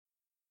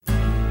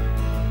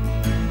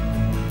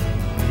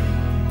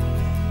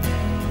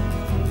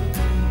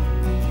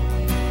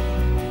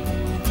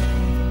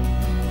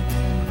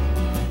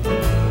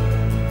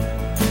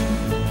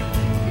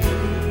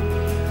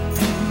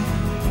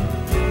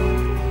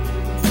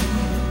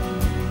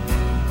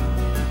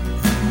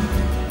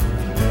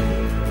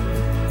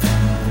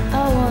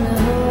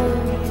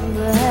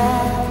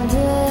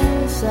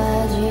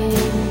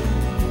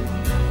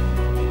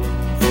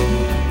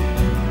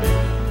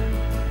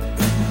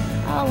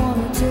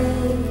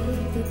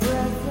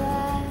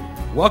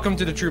Welcome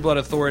to the True Blood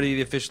Authority,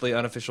 the officially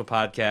unofficial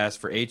podcast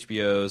for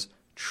HBO's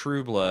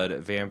True Blood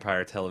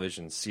vampire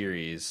television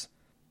series.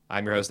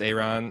 I'm your host,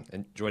 Aaron,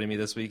 and joining me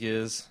this week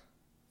is...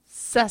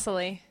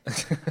 Cecily.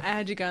 I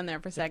had you go in there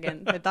for a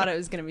second. I thought it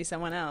was going to be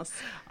someone else.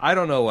 I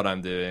don't know what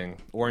I'm doing.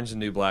 Orange and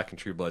New Black and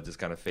True Blood just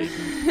kind of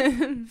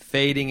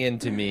fading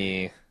into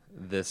me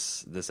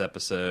this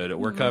episode.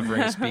 We're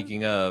covering,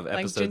 speaking of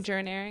episodes... Like Ginger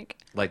and Eric?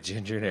 Like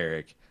Ginger and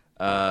Eric.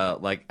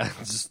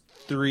 Just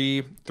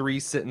three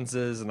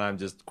sentences, and I'm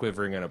just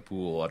quivering in a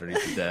pool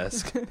underneath the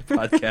desk,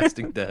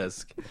 podcasting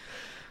desk.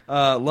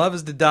 Love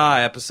is to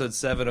Die, episode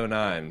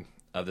 709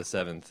 of the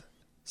 7th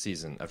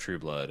season of True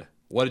Blood.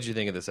 What did you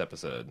think of this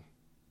episode?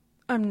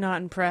 I'm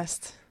not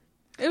impressed.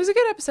 It was a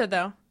good episode,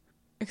 though.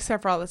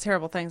 Except for all the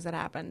terrible things that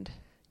happened.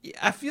 Yeah,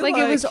 I feel like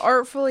it was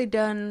artfully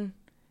done.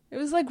 It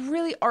was like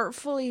really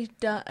artfully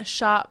done, a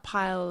shot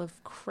pile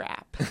of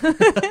crap.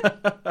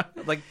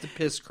 Like the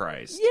piss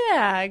Christ.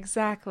 Yeah,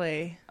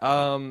 exactly.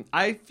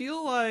 I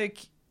feel like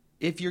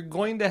if you're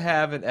going to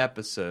have an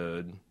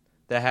episode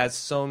that has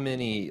so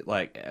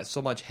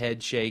much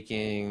head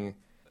shaking...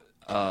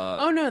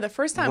 oh no! The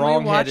first time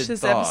we watched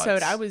this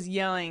episode, I was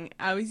yelling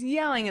at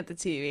the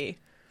TV.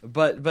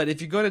 But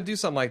if you're going to do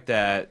something like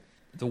that,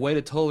 the way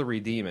to totally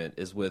redeem it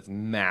is with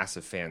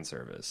massive fan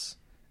service.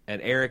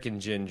 And Eric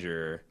and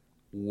Ginger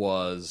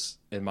was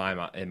in my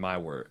mind, in my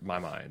words,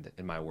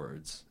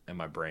 and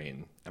my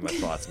brain, and my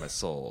thoughts, my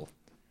soul,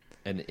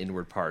 and the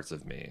inward parts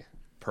of me,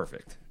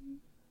 perfect.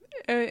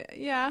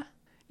 Yeah,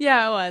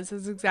 it was.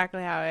 It's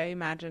exactly how I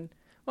imagined.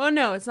 Well,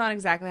 no, it's not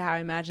exactly how I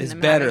imagined it. It's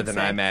better than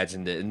I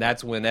imagined it. And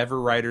that's whenever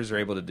writers are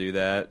able to do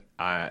that,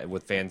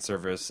 with fan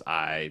service,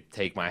 I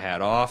take my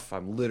hat off.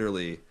 I'm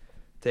literally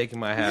taking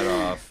my hat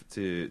off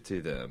to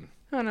them.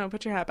 Oh, no,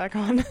 put your hat back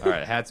on. All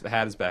right,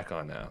 hat is back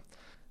on now.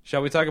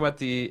 Shall we talk about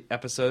the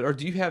episode? Or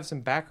do you have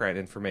some background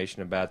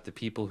information about the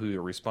people who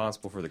are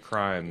responsible for the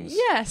crimes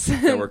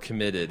that were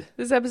committed?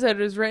 This episode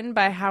was written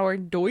by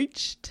Howard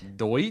Deutsch.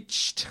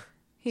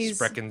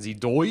 Sprechen Sie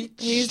Deutsch?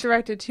 He's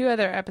directed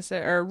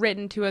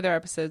written 2 other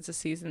episodes this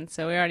season,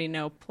 so we already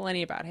know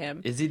plenty about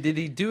him. Did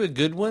he do a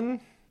good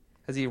one?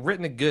 Has he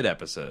written a good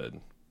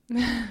episode?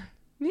 Yeah,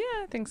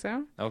 I think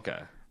so. Okay.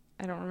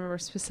 I don't remember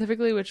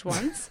specifically which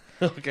ones.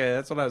 Okay,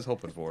 that's what I was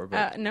hoping for.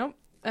 But... Nope.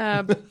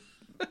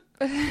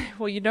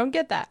 Well, you don't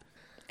get that.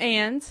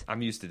 And...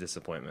 I'm used to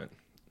disappointment.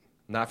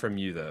 Not from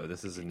you, though.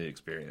 This is a new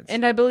experience.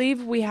 And I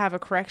believe we have a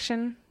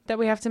correction that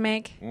we have to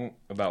make.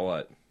 About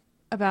what?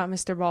 About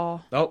Mr.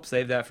 Ball. Oh,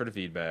 save that for the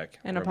feedback.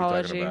 An We're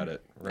apology. talking about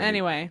it.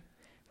 Anyway,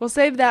 we'll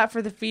save that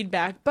for the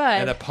feedback,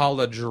 but... An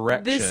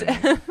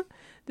apologirection.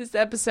 This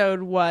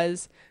episode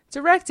was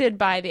directed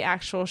by the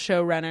actual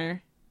showrunner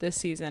this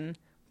season,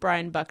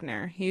 Brian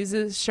Buckner. He's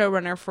a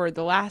showrunner for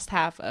the last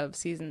half of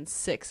season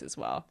 6 as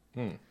well.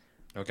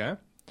 Okay.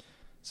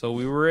 So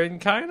we were in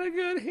kind of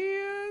good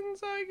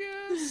hands,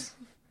 I guess.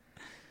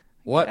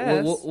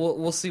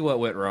 We'll see what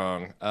went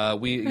wrong.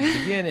 We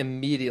begin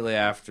immediately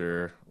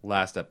after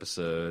last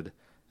episode,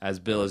 as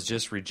Bill has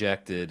just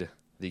rejected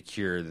the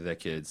cure that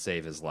could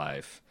save his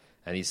life,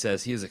 and he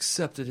says he has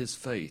accepted his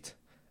fate.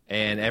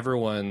 And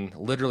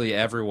literally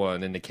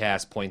everyone in the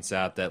cast points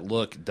out that,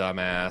 look,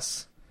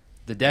 dumbass,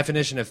 the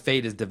definition of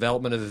fate is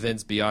development of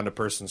events beyond a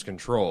person's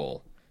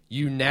control.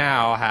 You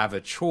now have a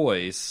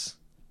choice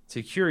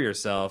to cure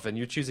yourself, and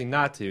you're choosing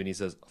not to. And he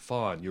says,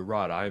 fine, you're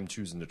right, I am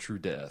choosing the true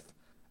death.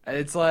 And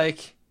it's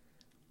like,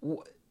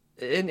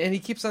 and he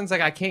keeps on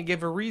saying, I can't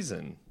give a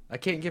reason.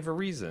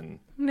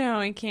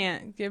 No, he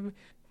can't.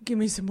 Give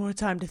me some more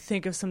time to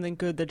think of something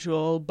good that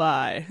you'll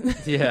buy.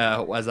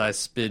 Yeah, as I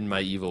spin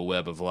my evil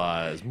web of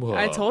lies.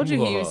 I told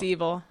you he was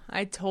evil.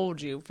 I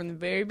told you from the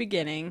very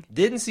beginning.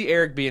 Didn't see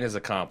Eric being his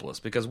accomplice,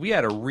 because we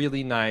had a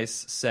really nice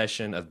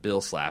session of Bill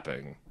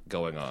slapping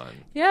going on.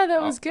 Yeah,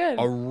 that was good.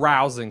 A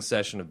rousing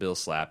session of Bill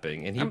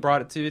slapping, and he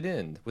brought it to an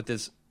end with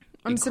this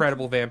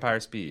incredible vampire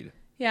speed.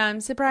 Yeah,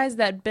 I'm surprised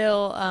that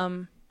Bill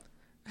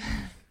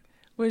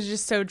was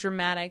just so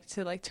dramatic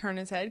to like turn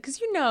his head,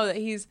 because you know that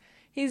he's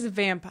a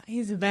vampire.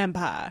 He's a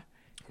vampire.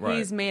 Right.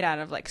 He's made out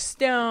of like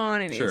stone,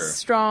 and he's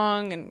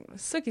strong, and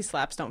Sookie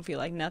slaps don't feel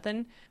like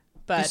nothing.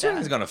 But he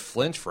certainly is going to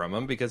flinch from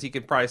him, because he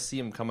could probably see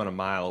him coming a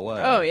mile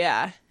away. Oh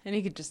yeah, and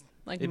he could just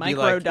like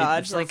micro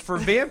dodge. For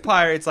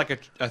vampire, it's like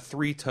a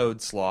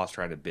 3-toed sloth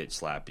trying to bitch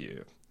slap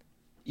you.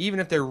 Even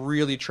if they're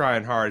really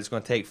trying hard, it's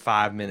going to take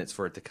 5 minutes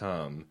for it to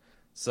come.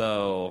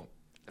 So,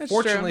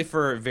 fortunately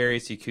for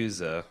various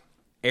Yakuza,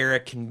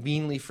 Eric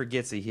conveniently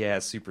forgets that he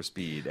has super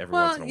speed every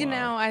once in a while. Well, you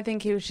know, I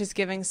think he was just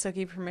giving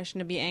Sookie permission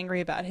to be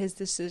angry about his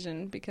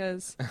decision,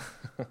 because...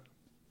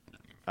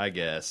 I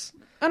guess.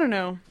 I don't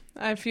know.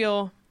 I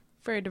feel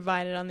very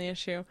divided on the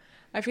issue.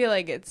 I feel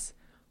like it's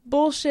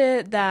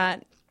bullshit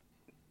that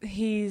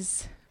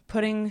he's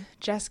putting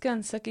Jessica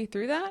and Sookie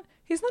through that.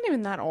 He's not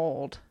even that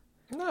old.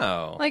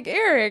 No. Like,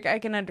 Eric, I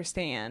can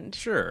understand.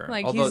 Sure.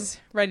 Like, he's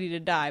ready to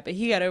die, but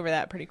he got over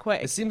that pretty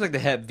quick. It seems like the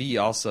Hep V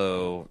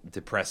also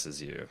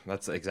depresses you.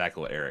 That's exactly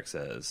what Eric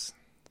says.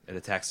 It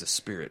attacks the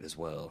spirit as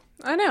well.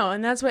 I know,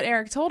 and that's what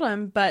Eric told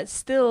him, but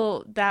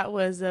still, that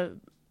was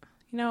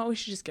You know what? We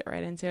should just get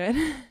right into it.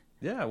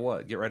 Yeah,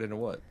 what? Get right into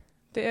what?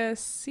 The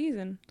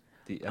season.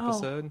 The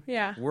episode? Oh,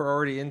 yeah. We're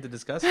already into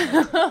discussing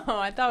it. Oh,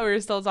 I thought we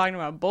were still talking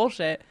about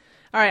bullshit.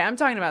 All right, I'm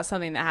talking about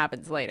something that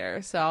happens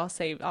later, so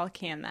I'll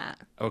can that.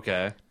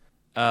 Okay.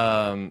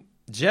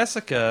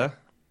 Jessica,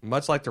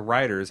 much like the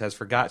writers, has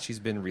forgot she's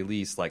been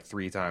released like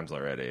 3 times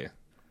already.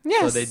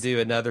 Yes. So they do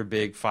another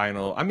big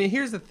final. I mean,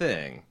 here's the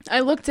thing. I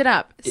looked it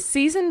up.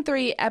 Season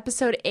 3,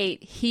 episode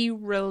 8, he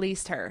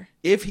released her.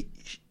 If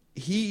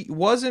she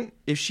wasn't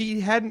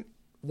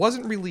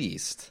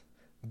released,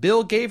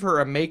 Bill gave her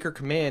a maker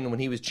command when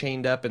he was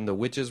chained up and the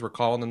witches were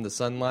calling him the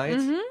sunlight.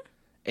 Mm-hmm.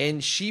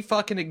 And she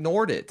fucking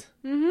ignored it.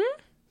 Mm-hmm.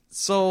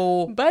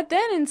 So... But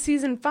then in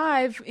season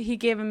 5, he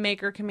gave a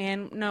maker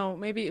command. No,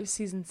 maybe it was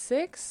season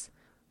 6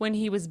 when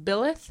he was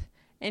Billith.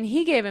 And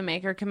he gave a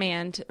maker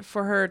command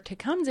for her to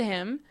come to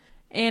him.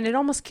 And it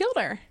almost killed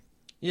her.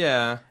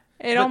 Yeah.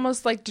 It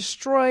almost like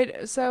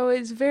destroyed. So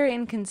it's very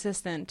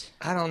inconsistent.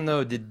 I don't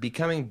know. Did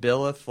becoming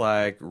Billith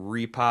like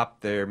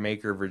repop their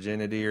maker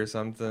virginity or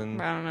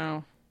something? I don't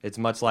know. It's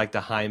much like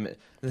the hymen.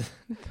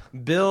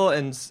 Bill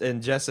and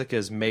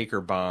Jessica's maker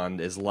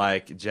bond is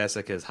like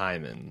Jessica's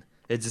hymen.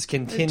 It's just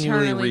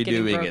continually Eternally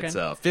redoing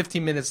itself.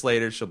 15 minutes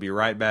later, she'll be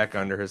right back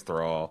under his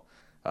thrall.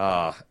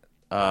 But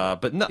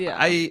no, Yeah.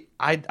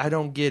 I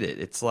don't get it.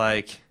 It's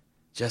like,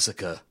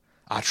 Jessica,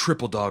 I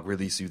triple dog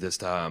release you this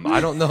time. I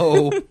don't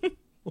know.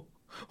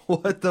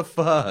 What the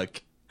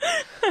fuck?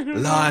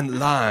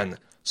 Line,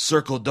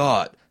 circle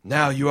dot.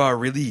 Now you are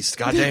released.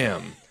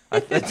 Goddamn.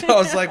 I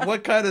was like,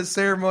 what kind of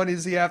ceremony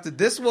does he have to?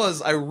 This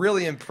was a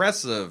really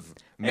impressive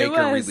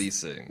maker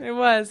releasing. It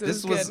was.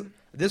 Good.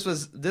 This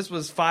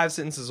was 5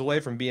 sentences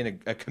away from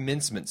being a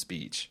commencement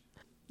speech.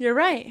 You're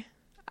right.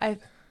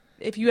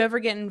 If you ever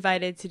get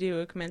invited to do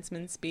a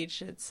commencement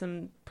speech at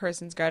some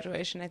person's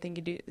graduation, I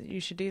think you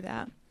should do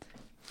that.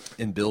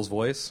 In Bill's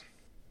voice?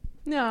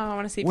 No, I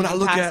want to see if when you I can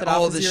look pass at it off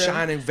all as the your own.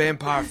 shining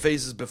vampire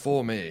faces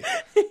before me.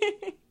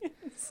 It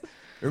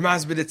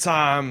reminds me of the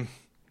time.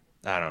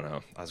 I don't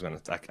know.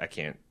 I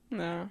can't.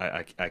 No.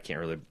 I can't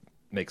really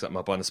make something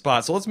up on the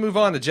spot. So let's move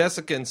on to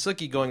Jessica and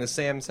Sookie going to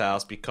Sam's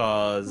house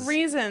because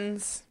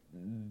Reasons.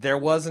 there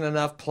wasn't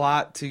enough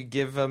plot to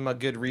give them a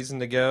good reason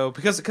to go.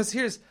 Because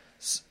here's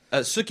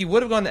Sookie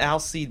would have gone to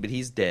Alcide, but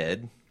he's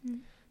dead.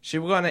 She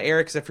would have gone to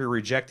Eric if he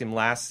rejected him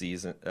last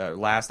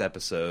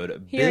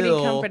episode. He already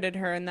comforted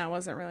her, and that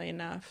wasn't really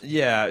enough.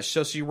 Yeah,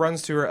 so she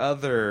runs to her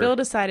other... Bill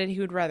decided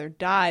he would rather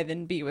die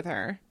than be with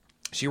her.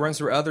 She runs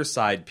to her other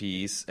side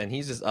piece, and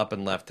he's just up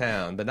and left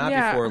town, but not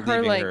before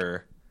her, leaving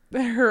her...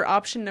 Her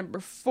option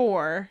number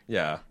 4,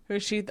 Yeah. who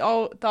she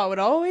thought would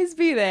always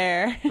be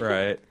there,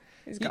 Right.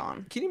 is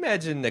gone. Can you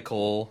imagine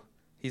Nicole?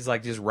 He's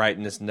like just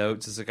writing his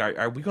notes. It's like,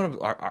 are we going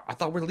to... I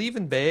thought we're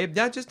leaving, babe.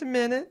 Yeah, just a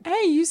minute.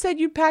 Hey, you said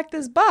you packed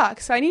this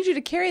box. I need you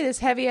to carry this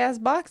heavy-ass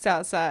box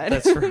outside.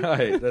 That's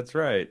right. That's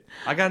right.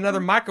 I got another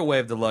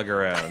microwave to lug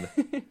around.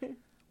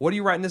 What are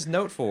you writing this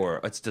note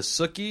for? It's to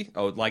Sookie?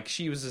 Oh, like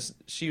she was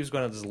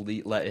going to just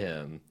let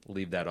him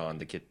leave that on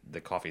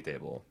the coffee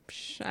table.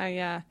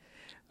 Yeah.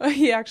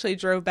 He actually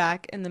drove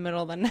back in the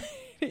middle of the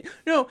night.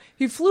 No,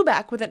 he flew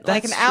back with it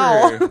like an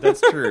owl.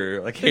 That's true.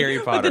 Like Harry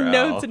Potter with the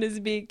owl. notes in his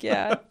beak,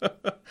 yeah.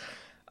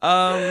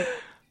 I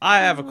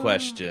have a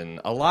question.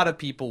 A lot of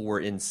people were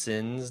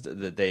incensed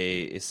that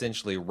they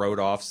essentially wrote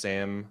off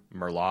Sam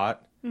Merlot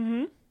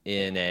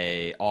in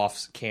a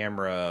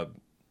off-camera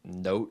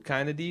note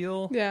kind of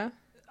deal. Yeah.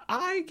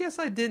 I guess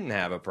I didn't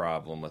have a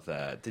problem with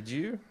that. Did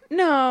you?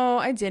 No,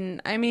 I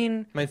didn't. I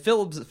mean,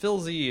 Phil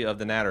Z of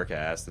the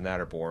Nattercast, the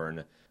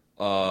Natterborn,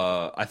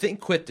 I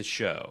think quit the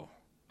show.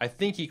 I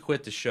think he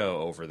quit the show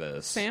over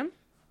this. Sam?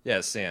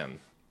 Yeah, Sam.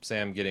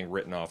 Sam getting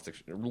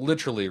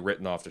literally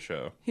written off the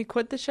show. He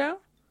quit the show?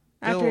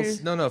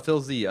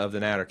 Phil Z of the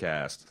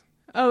Nattercast.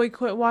 Oh, he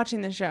quit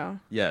watching the show.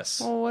 Yes.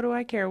 Well, what do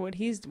I care what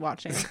he's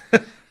watching?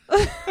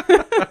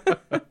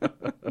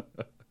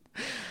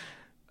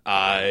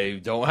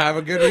 I don't have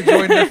a good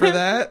rejoinder for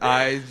that.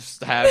 I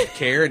just have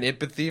care and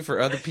empathy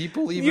for other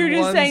people. Even You're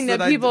just ones saying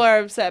that people are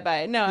upset by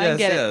it. No, yes, I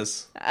get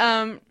yes.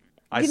 it.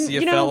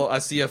 I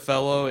see a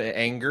fellow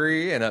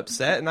angry and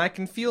upset, and I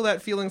can feel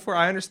that feeling for.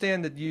 I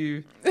understand that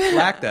you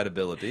lack that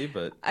ability,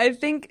 but I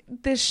think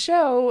this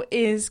show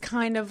is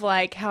kind of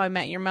like How I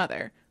Met Your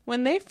Mother.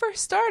 When they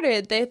first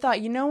started, they thought,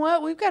 you know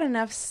what, we've got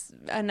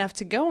enough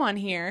to go on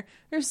here.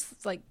 There's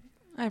like,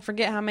 I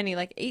forget how many,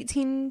 like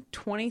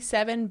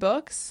 27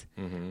 books.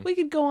 Mm-hmm. We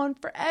could go on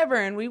forever,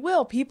 and we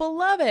will. People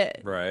love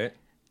it. Right.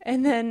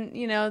 And then,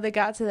 they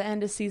got to the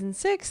end of season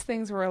 6,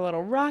 things were a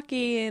little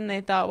rocky, and they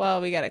thought,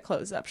 well, we got to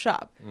close up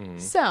shop. Mm-hmm.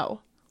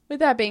 So, with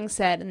that being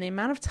said, and the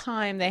amount of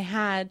time they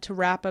had to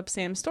wrap up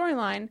Sam's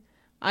storyline,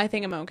 I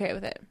think I'm okay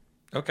with it.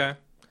 Okay.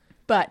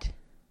 But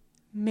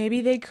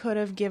maybe they could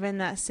have given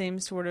that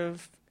same sort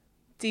of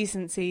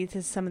decency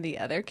to some of the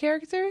other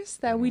characters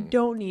that we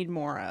don't need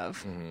more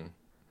of.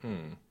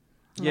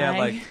 Yeah,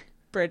 like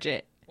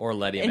Bridget. Or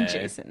Letty and Mae.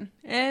 Jason.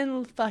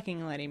 And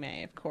fucking Letty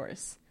Mae, of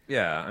course.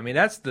 Yeah, I mean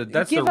that's Give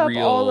the up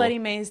real. all Letty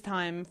Mae's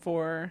time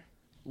for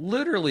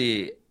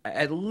literally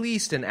at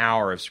least an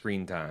hour of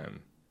screen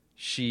time.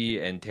 she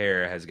and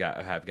Tara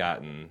have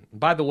gotten.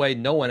 By the way,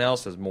 no one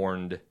else has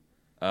mourned.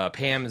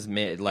 Pam has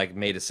made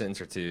a sentence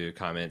or two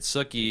comment.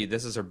 Sookie,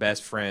 this is her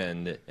best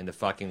friend in the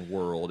fucking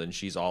world, and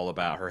she's all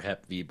about her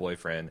Hep V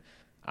boyfriend.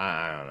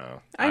 I don't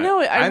know. I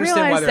know. I understand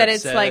why realize they're that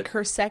it's upset. like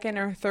her second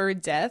or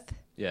third death,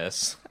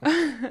 Yes.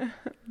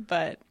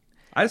 but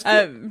I just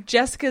feel,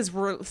 Jessica's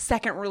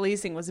second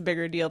releasing was a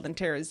bigger deal than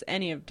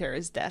any of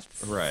Tara's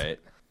deaths. right.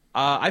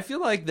 I feel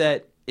like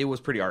that it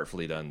was pretty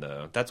artfully done,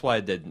 though. That's why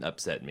it didn't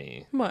upset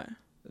me. What?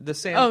 The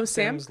Sam. Oh,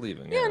 Sam? Sam's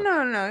leaving. Yeah,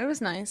 no. It was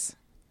nice.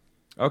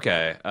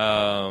 Okay.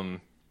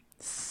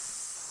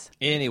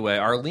 Anyway,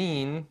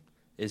 Arlene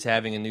is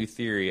having a new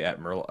theory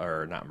at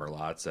not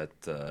Merlot's,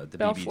 at the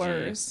BBG.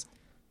 Bellefleurs.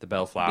 The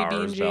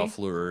Bellflowers, BB&G.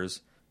 Bellfleurs.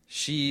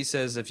 She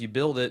says if you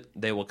build it,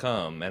 they will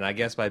come. And I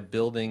guess by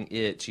building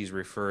it, she's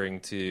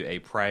referring to a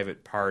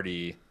private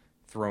party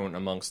thrown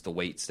amongst the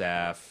wait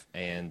staff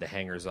and the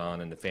hangers-on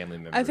and the family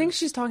members. I think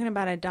she's talking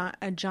about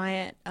a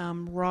giant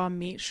raw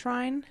meat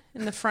shrine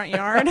in the front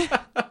yard.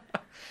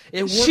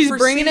 She's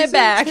bringing it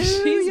back. She's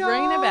bringing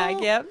it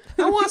back. Yep.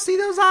 I want to see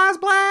those eyes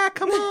black.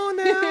 Come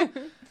on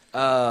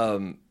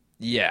now.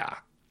 Yeah.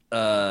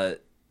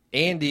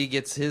 Andy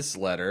gets his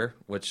letter,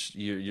 which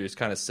you're just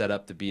kind of set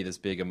up to be this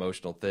big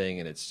emotional thing,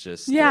 and it's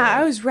just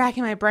I was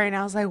racking my brain.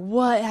 I was like,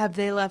 what have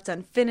they left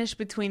unfinished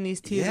between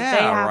these two?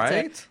 Yeah,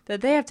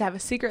 that they have to have a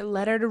secret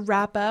letter to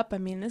wrap up. I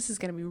mean, this is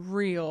going to be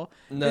real.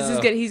 No.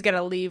 He's going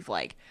to leave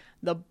like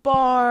the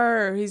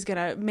bar, or he's going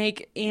to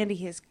make Andy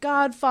his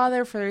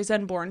godfather for his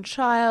unborn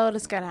child.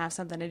 It's going to have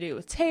something to do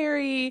with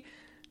Terry.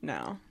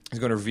 No. He's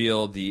going to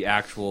reveal the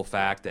actual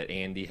fact that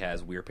Andy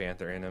has Weir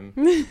Panther in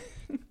him.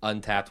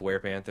 Untapped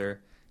Weir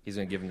Panther. He's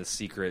going to give him the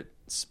secret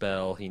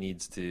spell he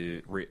needs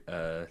to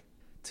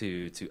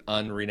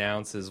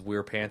unrenounce his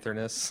Weir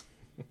Pantherness.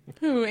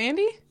 Who,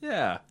 Andy?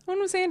 Yeah.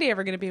 When was Andy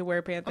ever going to be a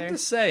Werepanther? I'm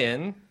just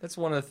saying. That's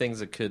one of the things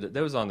that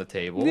was on the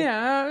table.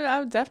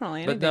 Yeah,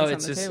 definitely. But no,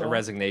 it's on the just table. a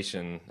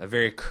resignation, a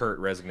very curt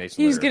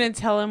resignation. He's letter. going to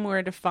tell him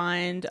where to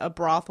find a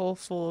brothel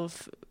full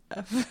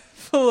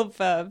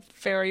of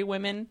fairy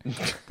women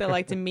that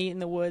like to meet in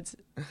the woods.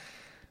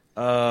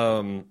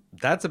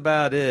 That's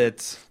about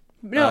it.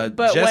 No,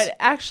 but what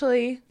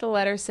actually the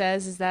letter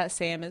says is that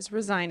Sam is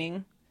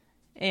resigning,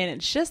 and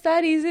it's just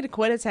that easy to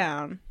quit a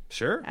town.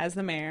 Sure. As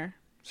the mayor.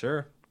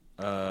 Sure.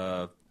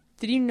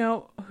 Did you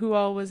know who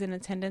all was in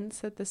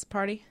attendance at this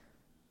party?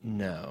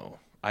 No.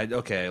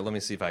 Okay, let me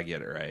see if I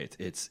get it right.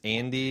 It's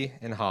Andy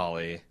and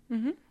Holly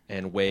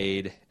and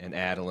Wade and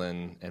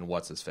Adeline and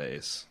what's his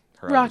face?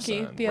 Her Rocky,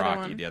 other son. the other Rocky,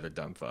 one. the other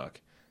dumb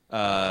fuck.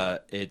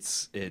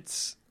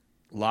 It's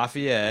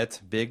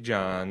Lafayette, Big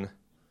John,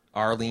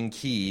 Arlene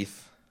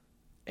Keith,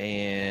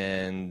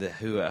 and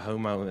who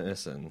am I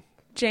missing?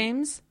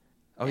 James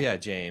Oh yeah,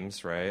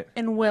 James, right?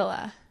 and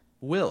Willa.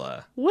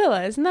 Willa.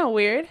 Willa, isn't that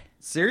weird?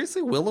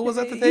 Seriously, Willa was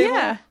at the table?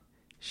 Yeah.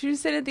 She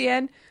was sitting at the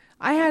end.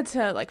 I had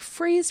to like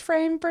freeze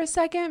frame for a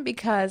second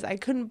because I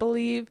couldn't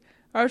believe,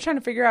 or I was trying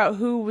to figure out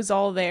who was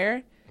all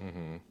there.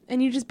 Mm-hmm.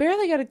 And you just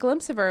barely got a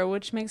glimpse of her,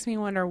 which makes me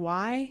wonder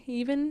why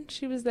even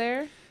she was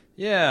there.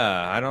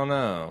 Yeah, I don't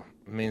know.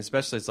 I mean,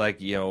 especially it's like,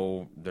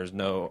 there's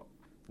no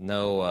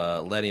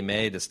Letty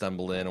Mae to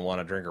stumble in and want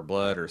to drink her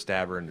blood or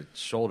stab her in the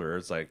shoulder.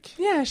 It's like,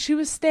 Yeah, she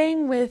was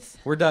staying with,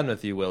 we're done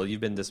with you, Will.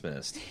 You've been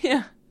dismissed.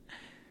 yeah.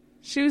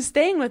 She was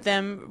staying with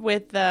them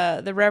with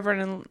the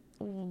Reverend and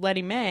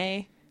Letty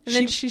Mae. And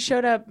then she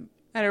showed up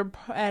at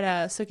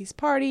Sookie's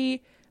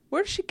party.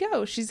 Where does she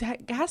go? She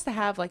has to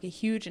have like a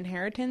huge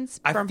inheritance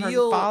from her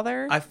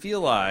father. I feel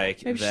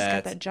like Maybe she's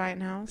got that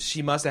giant house.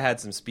 She must have had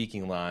some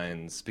speaking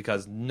lines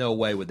because no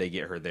way would they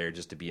get her there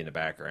just to be in the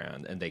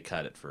background, and they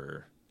cut it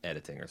for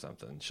editing or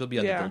something. She'll be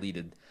on the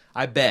deleted.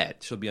 I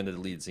bet she'll be on the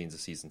deleted scenes of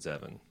season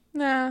 7.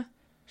 Nah,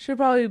 she'll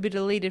probably be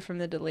deleted from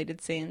the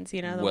deleted scenes.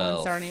 The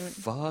ones that aren't even.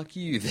 Fuck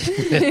you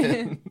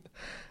then.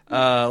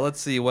 Let's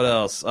see what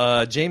else.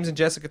 James and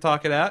Jessica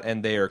talk it out,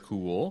 and they are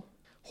cool.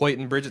 Hoyt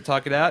and Bridget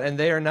talk it out, and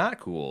they are not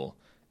cool.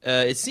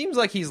 It seems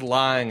like he's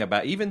lying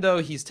about, even though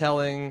he's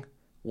telling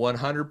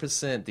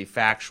 100% the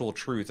factual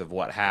truth of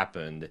what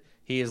happened,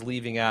 he is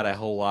leaving out a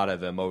whole lot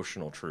of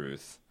emotional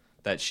truth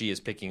that she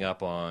is picking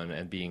up on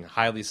and being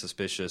highly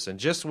suspicious. And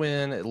just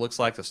when it looks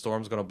like the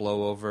storm's going to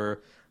blow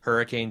over,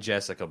 Hurricane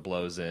Jessica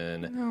blows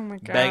in. Oh my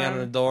God. Bang on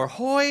the door.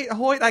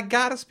 Hoyt, I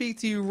got to speak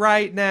to you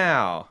right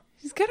now.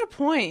 He's got a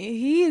point.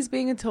 He is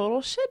being a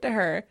total shit to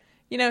her.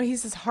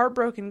 He's this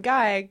heartbroken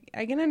guy.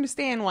 I can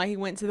understand why he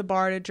went to the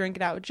bar to drink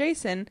it out with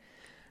Jason.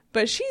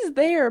 But she's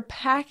there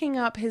packing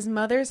up his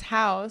mother's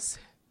house,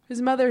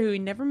 his mother who he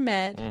never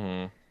met.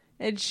 Mm-hmm.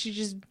 And she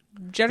just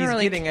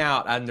generally... He's getting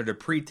out under the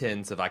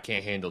pretense of, I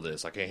can't handle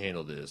this,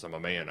 I'm a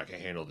man, I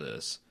can't handle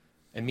this.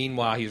 And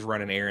meanwhile, he's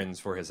running errands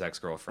for his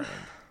ex-girlfriend.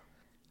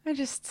 But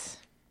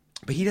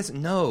he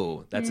doesn't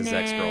know that's his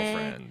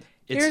ex-girlfriend.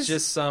 It's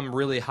just some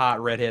really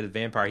hot redheaded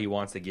vampire he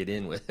wants to get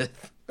in with.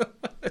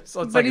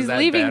 So it's but he's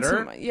leaving.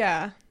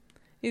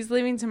 He's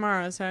leaving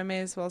tomorrow, so I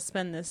may as well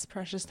spend this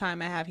precious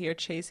time I have here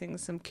chasing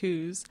some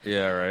coups.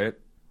 Yeah, right.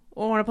 I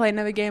want to play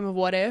another game of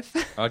What If.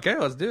 Okay,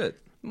 let's do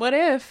it. What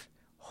if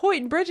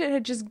Hoyt and Bridget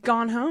had just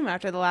gone home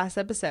after the last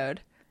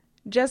episode.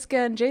 Jessica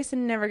and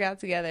Jason never got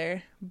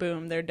together.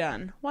 Boom, they're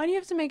done. Why do you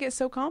have to make it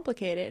so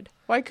complicated?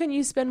 Why couldn't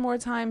you spend more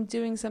time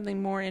doing something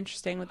more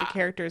interesting with the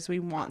characters we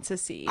want to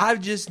see?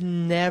 I've just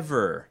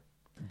never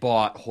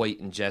bought Hoyt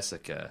and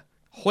Jessica.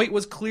 Hoyt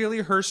was clearly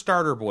her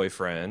starter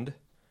boyfriend.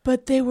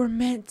 But they were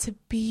meant to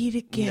be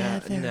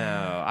together.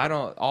 No, I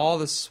don't. All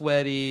the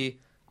sweaty,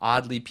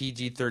 oddly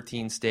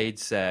PG-13 stage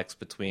sex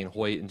between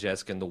Hoyt and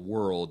Jessica in the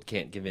world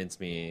can't convince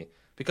me.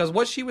 Because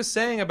what she was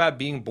saying about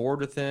being bored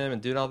with him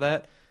and doing all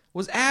that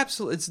was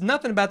absolute. It's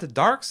nothing about the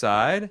dark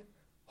side.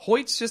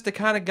 Hoyt's just the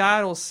kind of guy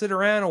that'll sit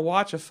around and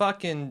watch a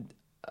fucking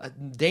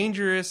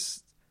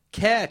dangerous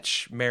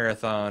catch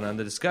marathon on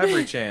the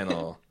Discovery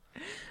Channel.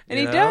 And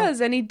he does,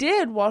 and he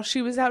did while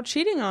she was out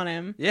cheating on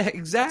him. Yeah,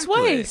 exactly.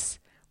 Twice.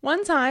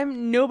 One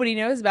time, nobody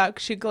knows about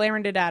because she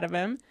glamored it out of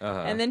him.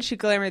 And then she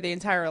glamored the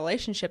entire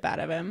relationship out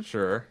of him.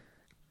 Sure.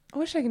 I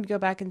wish I could go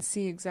back and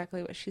see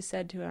exactly what she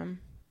said to him.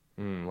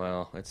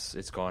 Well,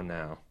 it's gone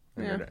now.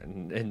 Yeah.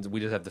 And we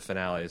just have the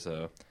finale,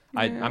 so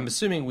I'm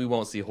assuming we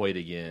won't see Hoyt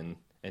again.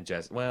 And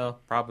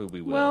probably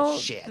we will. Well,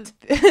 Shit.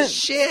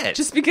 Shit.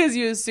 Just because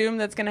you assume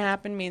that's going to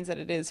happen means that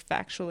it is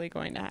factually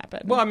going to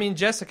happen. Well, I mean,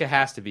 Jessica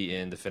has to be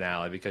in the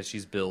finale because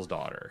she's Bill's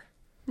daughter.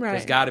 Right.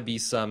 There's got to be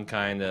some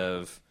kind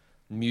of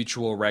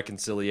mutual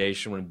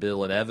reconciliation when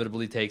Bill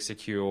inevitably takes a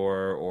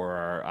cure,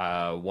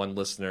 or one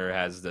listener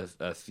has the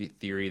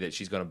theory that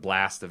she's going to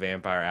blast the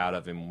vampire out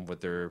of him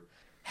with her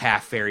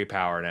half fairy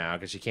power now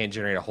because she can't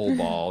generate a whole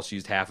ball. She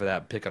used half of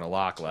that picking a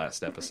lock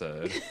last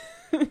episode.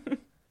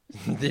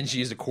 Then she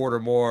used a quarter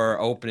more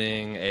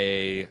opening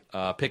a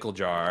pickle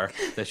jar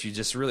that she's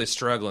just really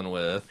struggling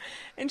with.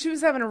 And she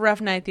was having a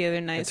rough night the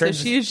other night, so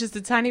she used just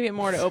a tiny bit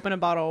more to open a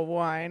bottle of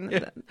wine. Yeah.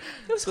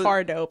 It was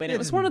hard to open. It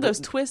was one of those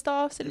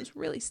twist-offs, and it was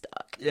really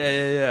stuck.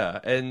 Yeah.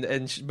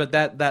 But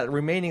that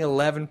remaining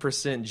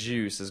 11%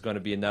 juice is going to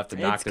be enough to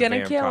knock the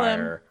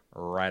vampire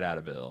right out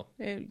of Bill.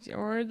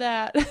 Or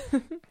that.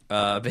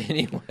 But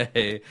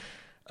anyway...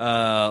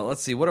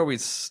 let's see. What are we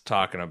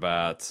talking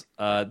about?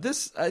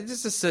 This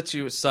is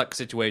a suck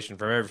situation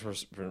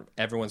from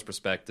everyone's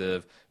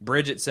perspective.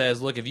 Bridget says,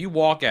 "Look, if you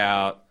walk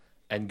out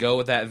and go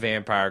with that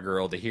vampire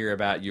girl to hear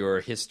about your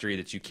history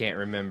that you can't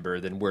remember,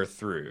 then we're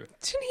through."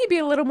 Shouldn't he be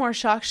a little more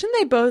shocked? Shouldn't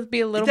they both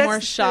be a little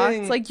more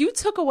shocked? Like, you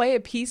took away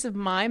a piece of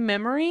my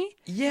memory,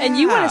 and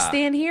you want to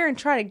stand here and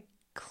try to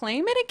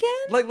claim it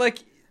again?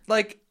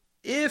 Like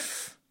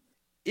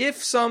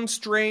if some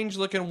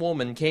strange-looking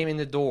woman came in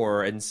the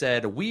door and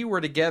said, "We were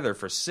together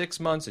for 6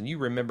 months and you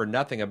remember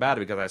nothing about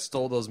it because I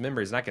stole those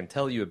memories and I can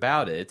tell you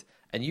about it,"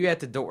 and you at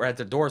the door,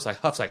 it's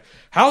like, Huff's like,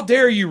 "How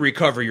dare you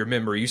recover your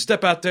memory? You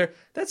step out there."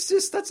 That's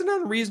an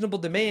unreasonable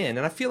demand.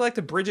 And I feel like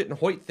the Bridget and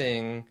Hoyt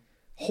thing,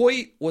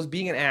 Hoyt was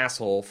being an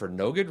asshole for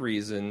no good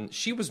reason.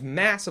 She was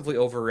massively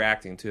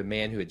overreacting to a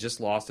man who had just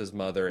lost his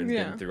mother and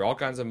been through all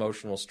kinds of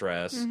emotional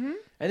stress. Mm-hmm.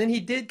 And then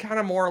he did kind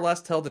of more or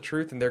less tell the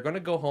truth, and they're going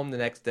to go home the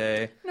next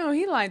day. No,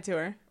 he lied to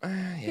her.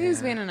 He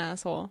was being an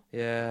asshole.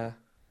 Yeah.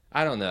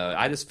 I don't know.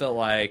 I just felt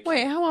like...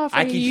 Wait, how often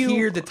I could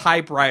hear the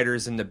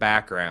typewriters in the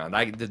background.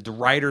 The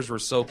writers were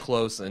so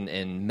close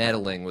and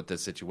meddling with the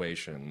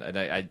situation.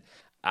 And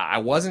I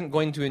wasn't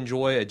going to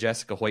enjoy a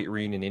Jessica Hoyt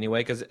reunion anyway,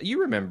 because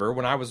you remember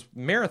when I was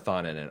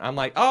marathoning it. I'm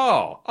like,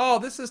 oh,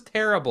 this is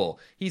terrible.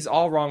 He's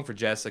all wrong for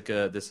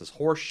Jessica. This is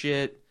horse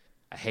shit.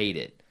 I hate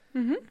it.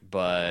 Mm-hmm.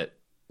 But...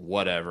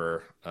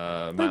 whatever.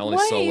 My only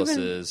solace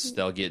is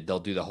they'll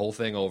do the whole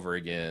thing over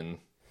again,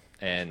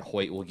 and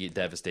Hoyt will get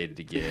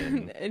devastated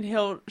again. And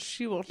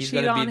she will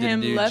cheat on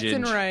him left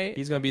and right.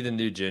 He's going to be the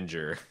new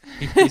Ginger.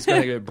 He's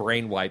going to get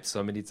brain wiped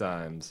so many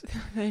times.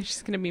 He's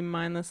just going to be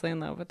mindlessly in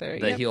love with her.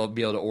 That he'll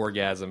be able to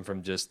orgasm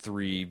from just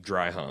 3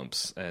 dry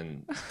humps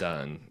and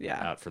done.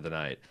 Out for the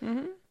night.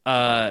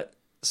 Mm-hmm.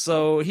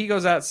 So he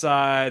goes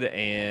outside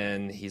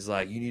and he's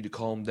like, "You need to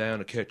calm down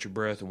and catch your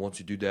breath. And once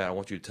you do that, I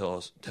want you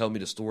to tell me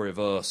the story of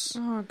us."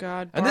 Oh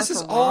God! And this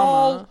is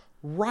all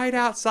right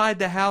outside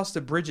the house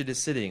that Bridget is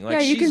sitting.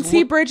 Like, you can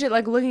see Bridget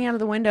like looking out of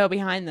the window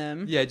behind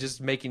them. Yeah,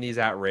 just making these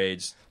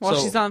outraged. While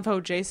she's on the phone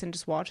with Jason,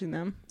 just watching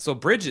them. So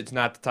Bridget's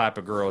not the type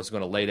of girl who's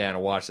going to lay down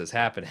and watch this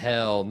happen.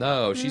 Hell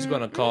no, she's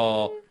going to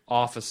call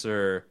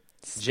Officer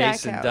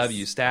Jason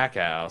W.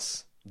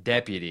 Stackhouse,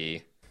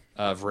 deputy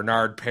of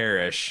Renard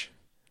Parish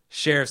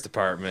Sheriff's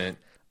Department,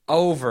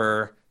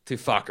 over to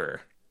fuck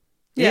her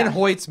in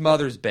Hoyt's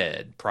mother's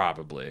bed.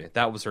 Probably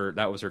that was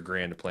her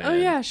grand plan. Oh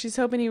yeah, she's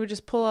hoping he would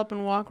just pull up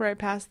and walk right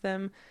past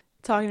them,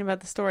 talking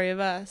about the story of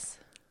us.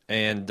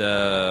 And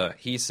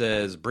he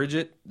says,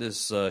 "Bridget,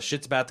 this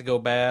shit's about to go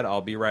bad.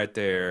 I'll be right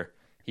there."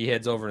 He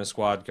heads over in a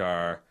squad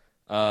car.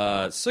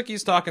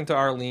 Sookie's talking to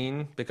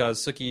Arlene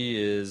because Sookie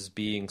is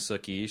being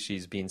Sookie.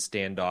 She's being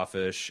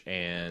standoffish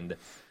and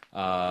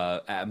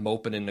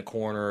moping in the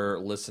corner,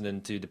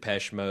 listening to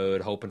Depeche Mode,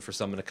 hoping for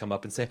someone to come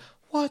up and say,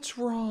 "What's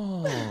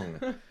wrong?"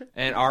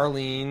 And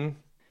Arlene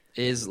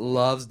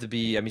loves to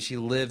be. I mean, she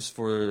lives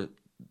for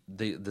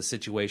the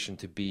situation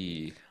to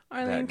be.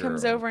 Arlene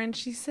comes over and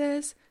she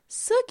says,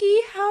 Sookie,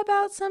 how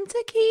about some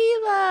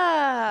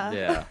tequila?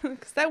 Yeah.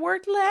 Because that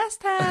worked last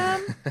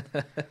time.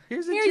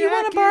 Here's a Here, you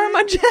want to borrow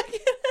my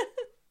jacket?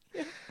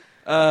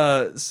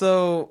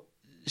 So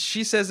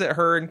she says that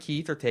her and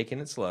Keith are taking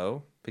it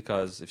slow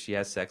because if she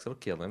has sex, it'll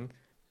kill him.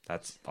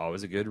 That's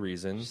always a good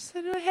reason. She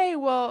said, hey,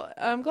 well,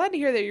 I'm glad to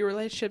hear that your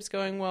relationship's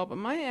going well, but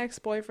my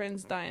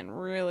ex-boyfriend's dying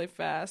really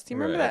fast. Do you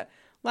remember that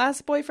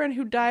last boyfriend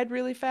who died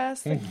really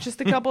fast, like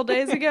just a couple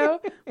days ago?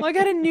 Well, I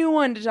got a new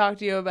one to talk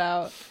to you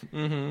about.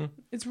 Mm-hmm.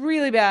 It's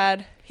really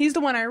bad. He's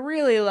the one I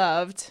really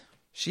loved.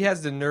 She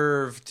has the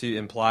nerve to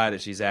imply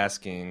that she's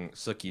asking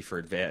Sookie for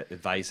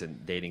advice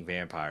in dating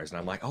vampires. And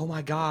I'm like, oh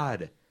my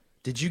God,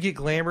 did you get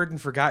glamored and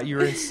forgot you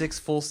were in 6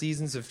 full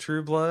seasons of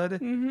True Blood?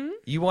 Mm-hmm.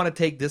 You want to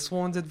take this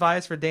woman's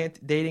advice for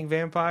dating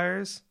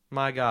vampires?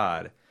 My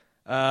God.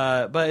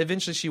 But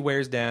eventually she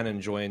wears down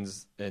and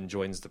joins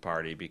the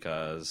party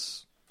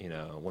because, you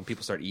know, when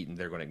people start eating,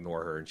 they're going to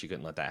ignore her, and she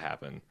couldn't let that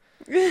happen.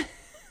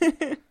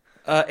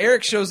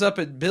 Eric shows up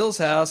at Bill's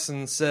house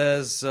and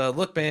says,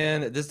 look,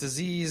 man, this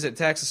disease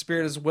attacks the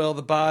spirit as well as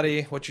the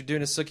body. What you're doing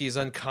to Sookie is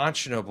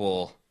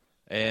unconscionable.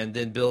 And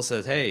then Bill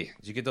says, hey,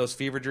 did you get those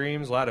fever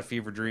dreams? Well, I had a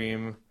fever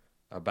dream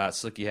about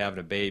Sookie having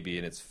a baby,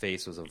 and its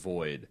face was a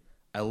void.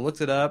 I looked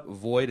it up.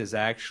 Void is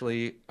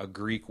actually a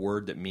Greek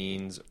word that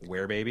means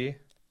werebaby.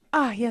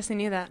 Ah, yes, I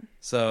knew that.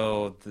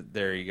 So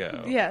there you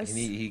go. Yes,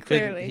 he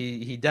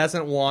clearly. He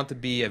doesn't want to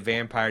be a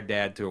vampire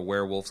dad to a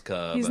werewolf's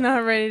cub. He's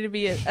not ready to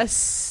be a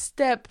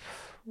step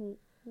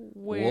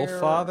wolf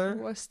father.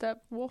 A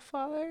step wolf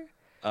father.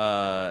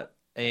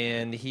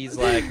 And he's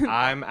like,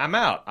 I'm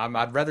out.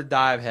 I'd rather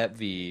die of Hep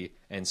V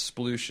and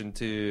sploosh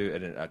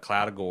into a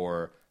cloud of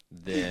gore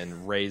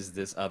than raise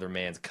this other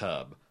man's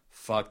cub.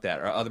 Fuck that,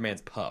 or other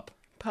man's pup.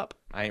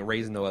 I ain't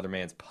raising no other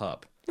man's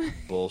pup.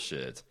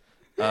 Bullshit.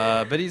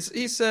 But he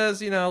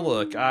says, you know,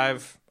 look,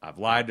 I've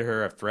lied to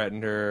her, I've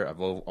threatened her, I've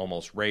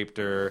almost raped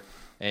her,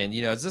 and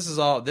you know, this is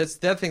all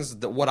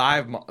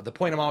the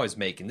point I'm always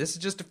making. This is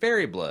just a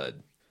fairy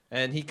blood,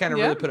 and he kind of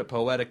really put it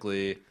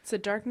poetically. It's a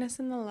darkness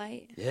in the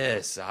light.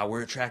 Yes,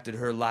 we're attracted to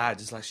her light,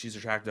 just like she's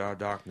attracted to our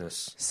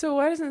darkness. So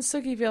why doesn't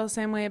Sookie feel the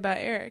same way about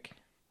Eric?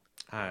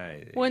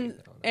 Wouldn't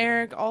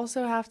Eric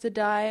also have to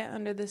die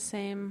under the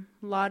same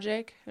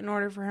logic in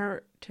order for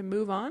her to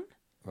move on?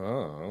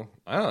 Oh,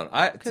 I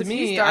don't. To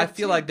me, I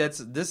feel like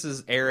this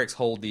is Eric's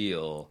whole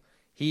deal.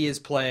 He is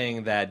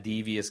playing that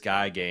devious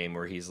guy game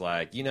where he's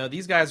like, you know,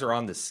 these guys are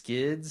on the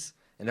skids,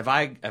 and if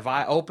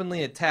I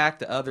openly attack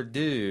the other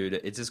dude,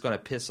 it's just going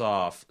to piss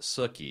off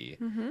Sookie.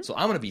 Mm-hmm. So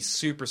I'm going to be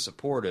super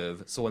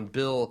supportive. So when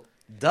Bill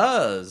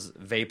does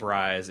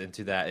vaporize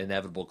into that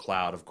inevitable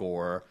cloud of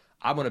gore,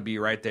 I'm going to be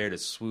right there to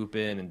swoop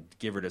in and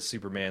give her the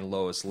Superman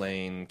Lois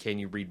Lane, can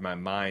you read my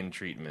mind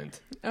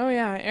treatment. Oh,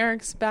 yeah.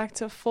 Eric's back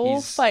to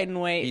full fighting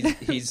weight.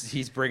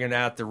 He's bringing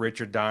out the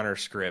Richard Donner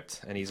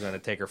script, and he's going to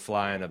take her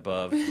flying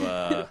above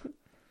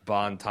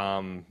Bon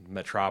Tom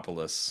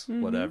Metropolis,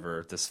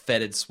 whatever, this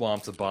fetid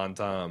swamps of Bon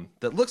Tom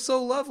that looks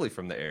so lovely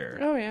from the air.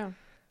 Oh,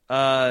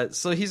 yeah.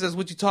 So he says,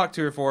 would you talk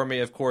to her for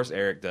me? Of course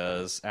Eric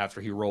does, after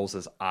he rolls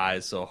his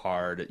eyes so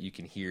hard that you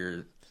can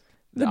hear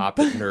the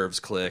optic nerves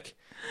click.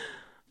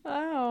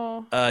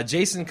 Oh.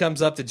 Jason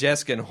comes up to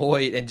Jessica and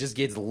Hoyt and just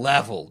gets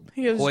leveled.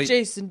 He goes,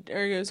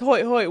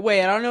 Hoyt,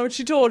 wait, I don't know what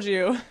she told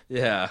you.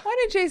 Yeah. Why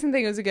did Jason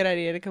think it was a good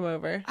idea to come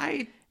over?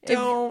 I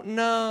don't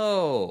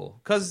know.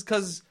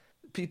 Because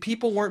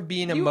people weren't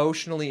being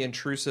emotionally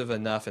intrusive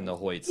enough in the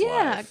Hoyt's life.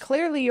 Yeah,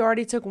 clearly you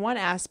already took one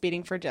ass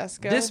beating for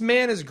Jessica. This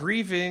man is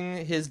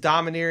grieving his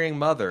domineering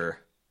mother.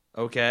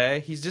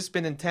 Okay? He's just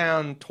been in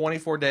town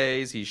 24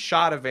 days. He's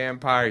shot a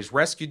vampire. He's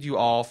rescued you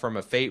all from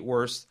a fate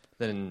worse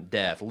than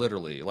death,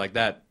 literally. Like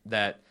that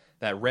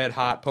red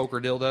hot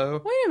poker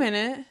dildo. Wait a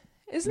minute.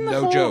 Isn't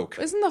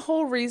the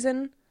whole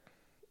reason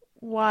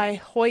why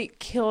Hoyt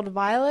killed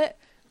Violet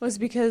was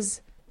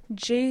because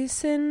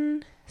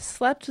Jason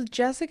slept with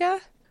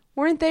Jessica?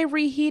 Weren't they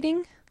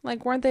reheating?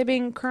 Like, weren't they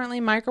being currently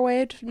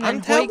microwaved when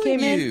Hoyt came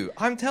in?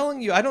 I'm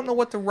telling you, I don't know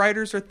what the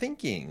writers are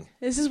thinking.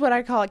 This is what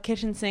I call a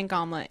kitchen sink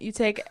omelet. You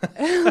take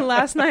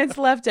last night's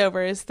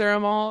leftovers, throw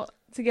them all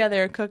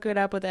together, cook it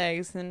up with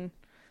eggs, and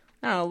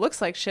I don't know, it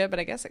looks like shit, but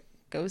I guess it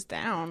goes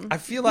down. I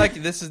feel like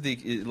this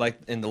is like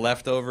in the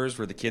leftovers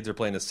where the kids are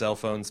playing the cell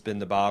phone, spin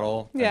the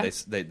bottle. Yeah.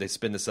 And they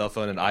spin the cell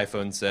phone and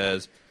iPhone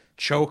says,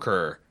 choke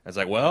her. It's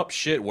like, well,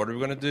 shit, what are we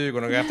going to do? We're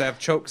going to have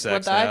choke sex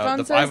what the now.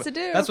 iPhone says to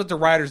do. That's what the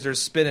writers are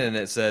spinning, and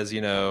it says, you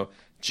know,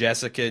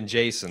 Jessica and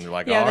Jason. They're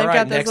like, yeah, all they've right,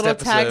 got those next little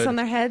episode. tags on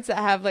their heads that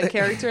have like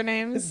character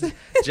names.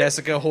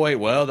 Jessica Hoyt,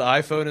 well, the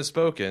iPhone has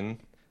spoken.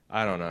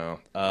 I don't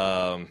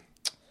know.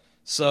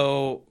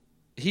 So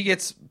he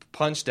gets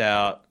punched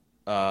out.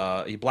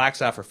 He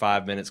blacks out for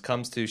 5 minutes,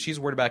 comes to, she's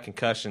worried about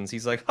concussions.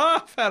 He's like,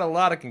 I've had a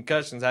lot of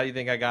concussions. How do you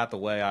think I got the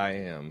way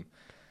I am?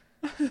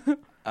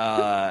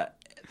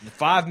 The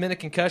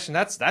 5-minute concussion,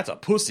 that's a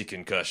pussy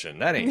concussion.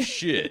 That ain't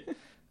shit.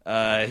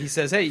 He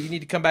says, hey, you need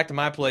to come back to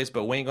my place,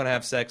 but we ain't going to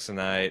have sex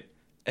tonight.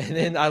 And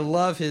then I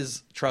love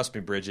his, trust me,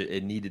 Bridget,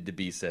 it needed to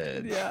be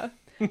said. Yeah.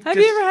 Have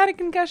you ever had a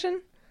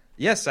concussion?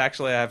 Yes,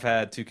 actually, I've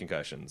had 2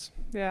 concussions.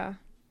 Yeah.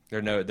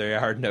 They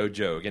are no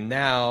joke. And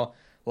now,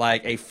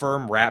 like, a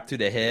firm rap to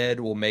the head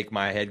will make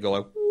my head go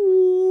like,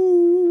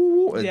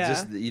 ooh, Yeah.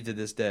 just to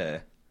this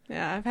day.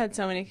 Yeah, I've had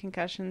so many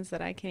concussions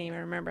that I can't even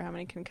remember how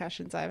many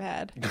concussions I've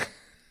had.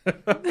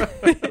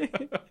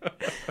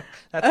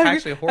 That's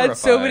actually horrifying. I've had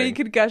so many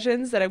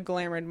concussions that I've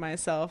glamored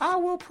myself. I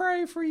will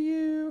pray for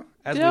you.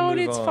 Don't,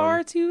 it's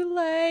far too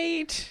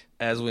late.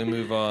 As we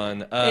move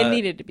on. It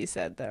needed to be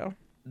said, though.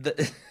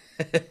 The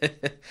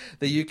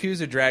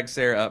Yakuza drag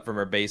Sarah up from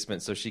her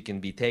basement so she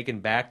can be taken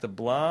back to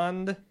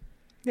Blonde.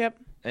 Yep.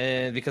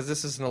 And because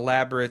this is an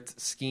elaborate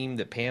scheme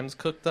that Pam's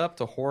cooked up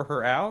to whore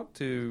her out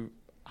to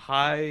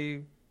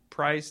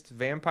high-priced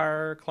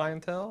vampire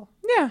clientele.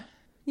 Yeah.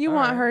 You All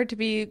want right. her to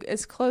be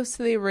as close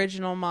to the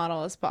original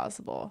model as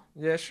possible.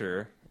 Yeah,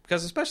 sure.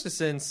 Because especially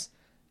since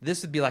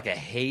this would be like a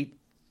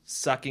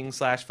hate-sucking /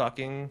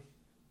 fucking.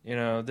 You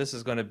know, this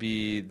is going to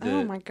be the...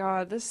 Oh my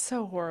god, this is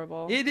so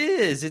horrible. It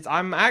is.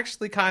 I'm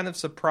actually kind of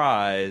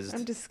surprised.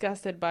 I'm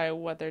disgusted by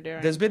what they're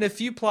doing. There's been a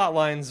few plot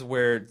lines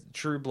where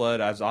True Blood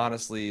has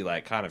honestly,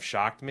 like, kind of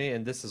shocked me,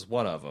 and this is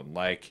one of them.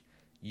 Like,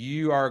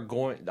 you are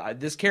going...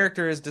 This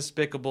character is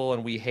despicable,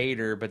 and we hate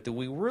her, but do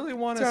we really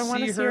want to I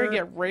want to see her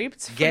get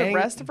raped for the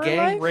rest of her life?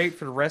 Gang raped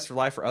for the rest of her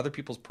life for other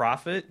people's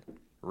profit?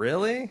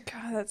 Really?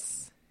 God,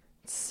 that's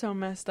so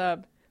messed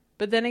up.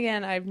 But then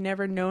again, I've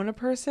never known a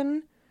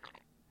person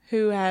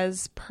who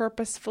has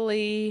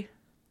purposefully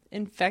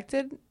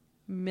infected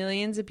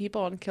millions of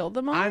people and killed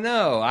them all. I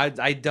know.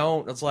 I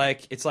don't. It's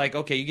like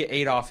okay, you get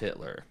Adolf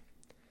Hitler.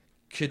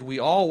 Could we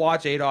all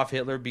watch Adolf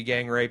Hitler be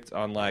gang raped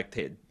on like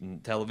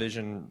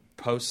television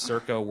post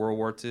circa World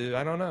War II?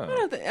 I don't know.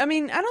 I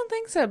don't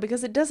think so,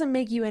 because it doesn't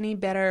make you any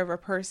better of a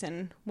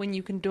person when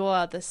you can dole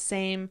out the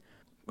same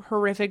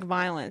horrific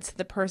violence to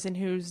the person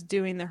who's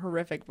doing the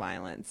horrific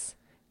violence.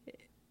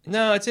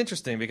 No, it's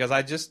interesting because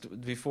I just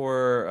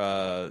before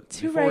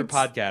we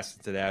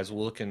podcasted today, I was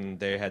looking.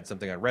 They had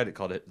something on Reddit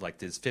called it like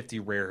these 50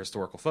 rare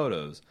historical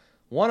photos.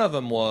 One of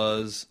them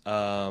was,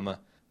 I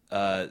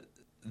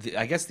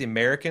guess the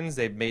Americans.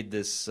 They made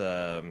this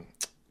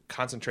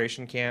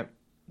concentration camp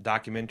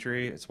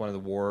documentary. It's one of the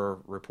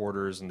war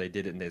reporters, and they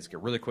did it, and it's a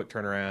really quick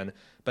turnaround.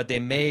 But they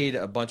made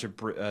a bunch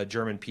of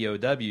German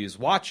POWs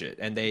watch it,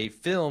 and they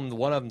filmed.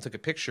 One of them took a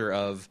picture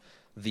of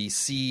the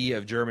sea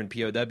of German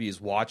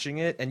POWs watching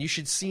it, and you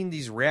should seen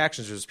these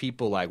reactions. There's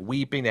people like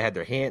weeping. They had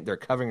they're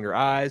covering their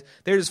eyes.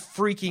 They're just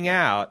freaking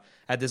out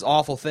at this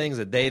awful things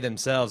that they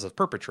themselves have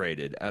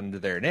perpetrated under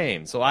their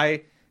name. So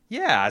I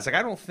was like,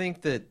 I don't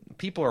think that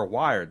people are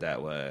wired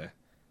that way.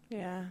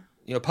 Yeah.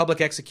 You know, public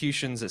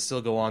executions that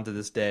still go on to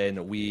this day and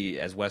that we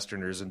as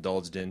Westerners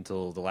indulged in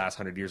until the last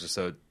 100 years or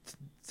so to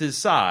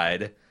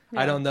decide.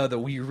 Yeah. I don't know that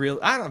we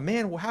really,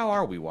 man, how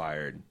are we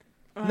wired?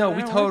 No,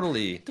 we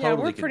totally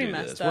we're can pretty do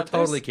messed this. up. We're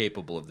totally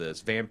capable of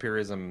this,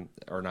 vampirism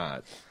or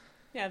not.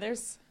 Yeah,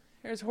 there's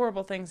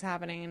horrible things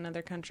happening in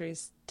other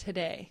countries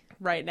today,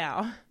 right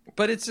now.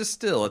 But it's just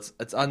still,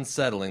 it's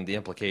unsettling, the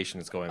implication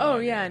that's going on. Oh,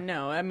 yeah, here.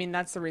 no. I mean,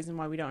 that's the reason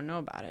why we don't know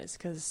about it, is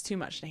because it's too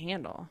much to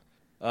handle.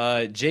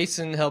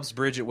 Jason helps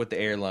Bridget with the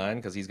airline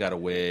because he's got a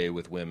way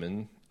with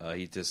women.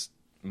 He just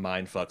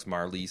mind fucks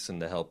Marlise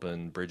into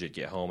helping Bridget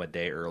get home a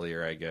day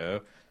earlier, I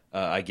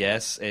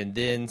guess. And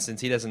then,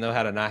 since he doesn't know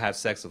how to not have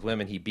sex with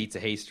women, he beats a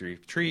hasty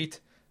retreat,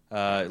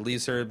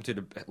 leaves her to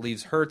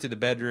the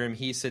bedroom.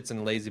 He sits in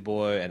a lazy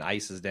boy and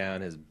ices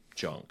down his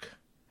junk.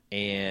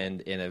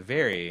 And in a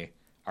very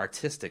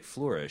artistic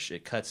flourish,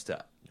 it cuts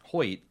to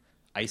Hoyt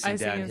icing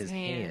down his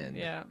hand.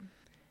 Yeah.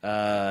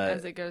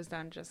 As it goes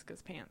down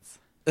Jessica's pants.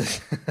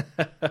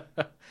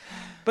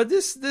 But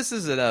this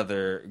is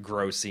another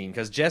gross scene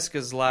because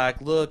Jessica's like,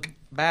 look,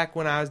 back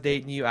when I was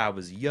dating you, I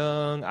was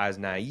young, I was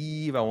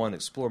naive, I wanted to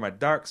explore my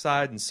dark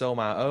side and sow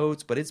my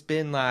oats, but it's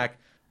been like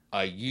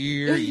a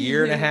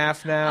year and a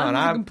half now, and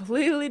I'm a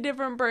completely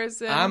different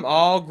person. I'm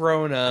all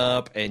grown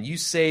up, and you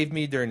saved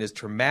me during this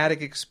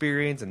traumatic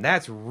experience, and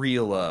that's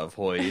real love,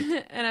 Hoyt.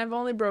 And I've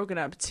only broken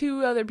up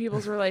 2 other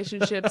people's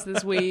relationships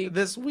this week.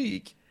 This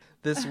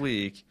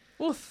week.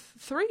 Well,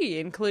 3,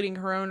 including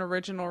her own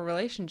original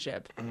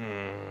relationship.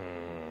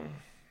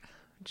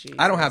 Jesus.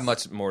 I don't have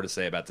much more to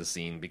say about the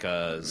scene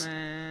because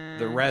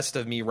the rest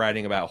of me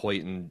writing about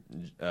Hoyt and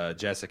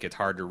Jessica, it's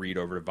hard to read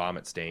over the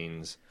vomit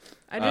stains.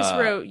 I just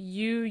wrote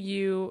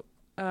you,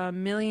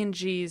 million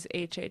G's,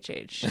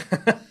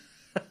 HHH.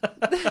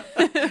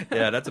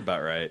 Yeah, that's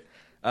about right.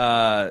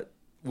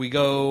 We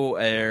go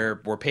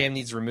where Pam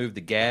needs to remove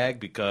the gag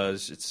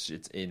because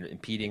it's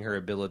impeding her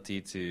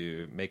ability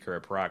to make her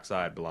a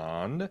peroxide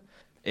blonde.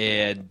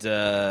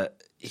 And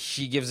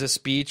she gives a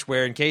speech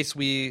where, in case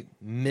we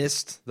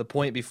missed the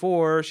point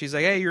before, she's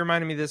like, hey, you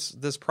reminded me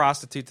of this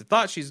prostitute that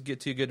thought she's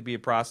too good to be a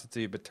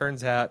prostitute, but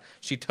turns out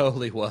she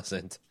totally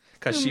wasn't.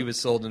 Because she was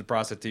sold into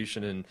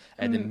prostitution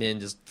and the men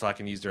just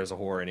fucking used her as a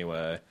whore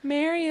anyway.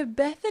 Mary of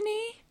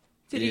Bethany?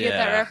 Did you get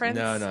that reference?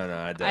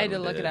 No. I had to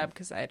look it up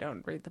because I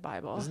don't read the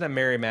Bible. Isn't that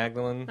Mary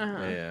Magdalene?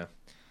 Uh-huh.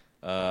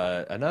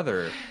 Yeah.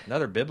 Another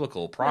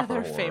biblical proper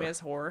Another whore. famous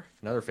whore.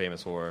 Another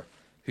famous whore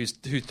who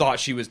thought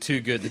she was too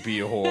good to be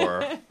a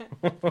whore.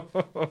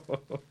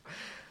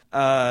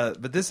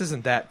 But this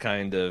isn't that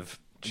kind of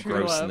True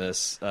love.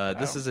 grossness.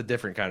 This is a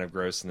different kind of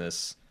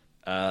grossness.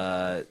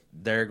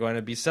 They're going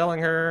to be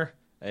selling her,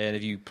 and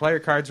if you play your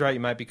cards right, you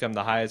might become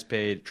the highest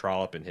paid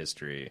trollop in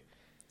history.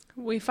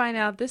 We find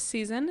out this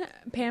season,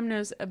 Pam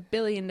knows a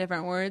billion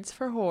different words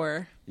for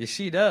whore. Yeah,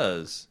 she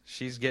does.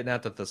 She's getting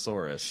out the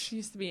thesaurus. She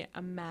used to be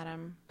a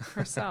madam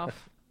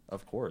herself.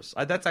 Of course.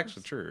 That's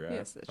actually true, right?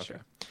 Yes, that's true.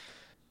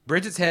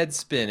 Bridget's head's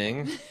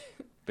spinning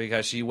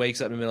because she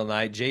wakes up in the middle of the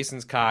night.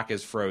 Jason's cock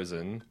is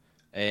frozen,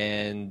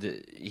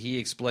 and he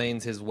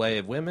explains his way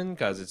of women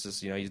because it's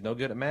just, he's no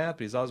good at math,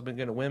 but he's always been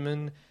good at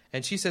women.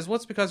 And she says, well,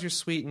 it's because you're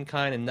sweet and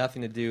kind and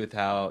nothing to do with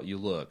how you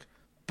look.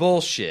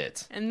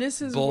 Bullshit. And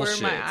this is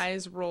Bullshit. where my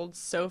eyes rolled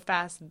so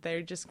fast that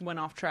they just went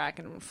off track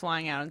and went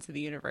flying out into the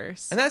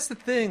universe. And that's the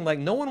thing. Like,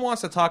 no one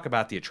wants to talk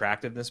about the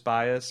attractiveness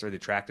bias or the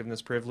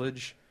attractiveness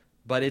privilege,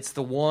 but it's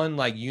the one,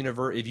 like,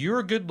 if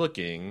you're good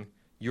looking,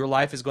 your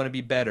life is going to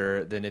be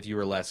better than if you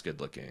were less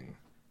good looking.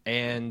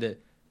 And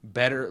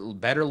better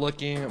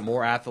looking,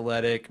 more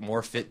athletic,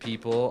 more fit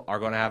people are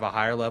going to have a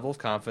higher level of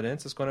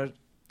confidence. It's going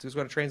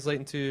to translate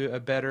into a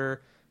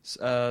better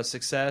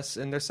success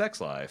in their sex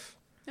life.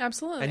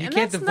 Absolutely. And you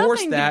can't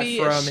divorce that to be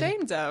from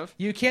ashamed of.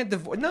 You can't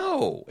divorce.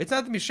 No, it's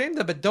not to be ashamed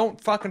of, but don't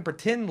fucking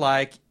pretend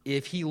like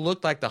if he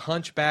looked like the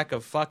hunchback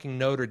of fucking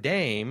Notre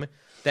Dame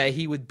that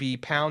he would be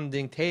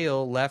pounding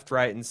tail left,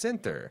 right, and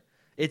center.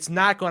 It's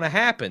not going to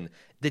happen.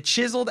 The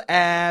chiseled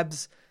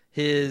abs,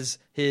 his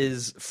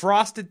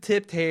frosted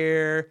tipped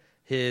hair,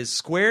 his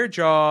square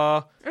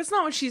jaw. That's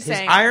not what she's his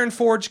saying. Iron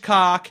Forge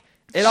cock.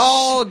 It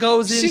all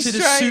goes into the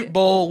trying- soup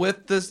bowl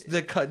with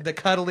the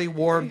cuddly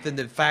warmth and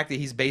the fact that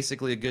he's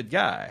basically a good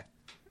guy.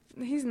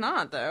 He's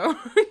not, though.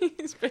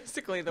 He's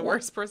basically the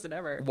worst person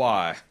ever.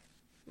 Why?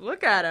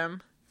 Look at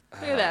him.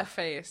 Look at that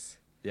face.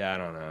 Yeah, I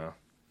don't know.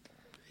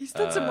 He's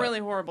done some really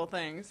horrible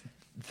things.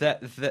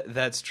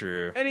 That's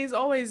true. And he's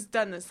always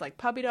done this, like,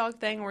 puppy dog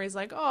thing where he's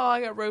like, oh,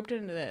 I got roped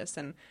into this.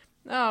 And,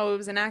 oh, it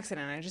was an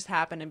accident. I just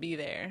happened to be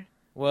there.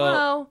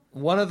 Well,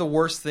 one of the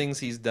worst things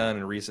he's done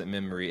in recent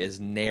memory is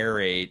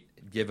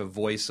give a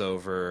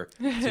voiceover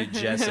to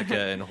Jessica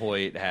and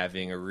Hoyt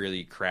having a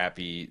really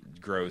crappy,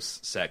 gross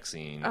sex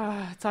scene.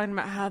 Talking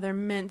about how they're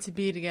meant to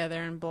be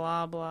together and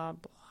blah, blah,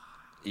 blah.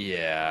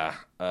 Yeah,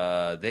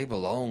 they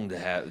belong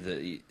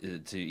to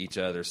each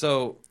other.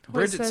 So Hoyt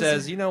Bridget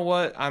says, you know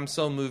what? I'm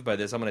so moved by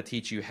this. I'm going to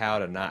teach you how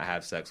to not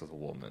have sex with a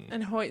woman.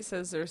 And Hoyt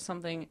says there's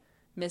something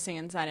missing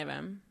inside of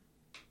him.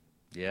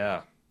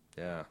 Yeah.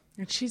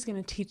 And she's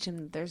going to teach him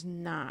that there's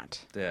not.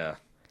 Yeah.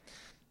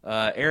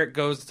 Eric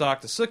goes to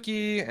talk to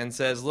Sookie and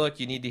says, look,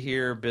 you need to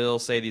hear Bill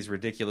say these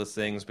ridiculous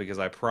things because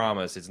I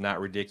promise it's not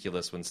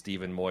ridiculous when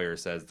Stephen Moyer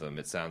says them.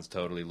 It sounds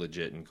totally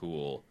legit and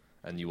cool,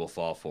 and you will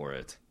fall for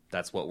it.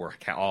 That's what we're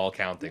all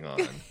counting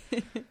on.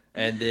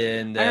 And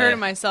then I heard it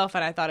myself,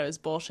 and I thought it was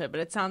bullshit, but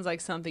it sounds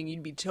like something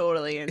you'd be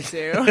totally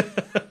into.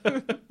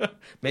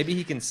 Maybe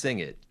he can sing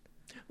it.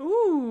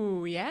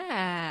 Ooh,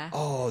 yeah.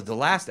 Oh, the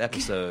last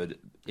episode,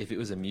 if it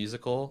was a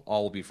musical,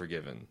 all will be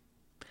forgiven.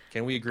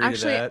 Can we agree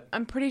Actually, to that?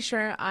 I'm pretty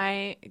sure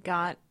I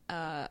got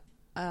a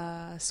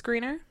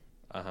screener.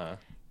 Uh-huh.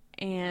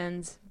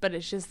 But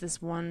it's just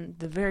this one,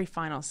 the very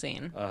final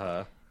scene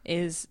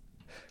is...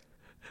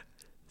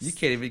 You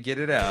can't even get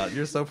it out.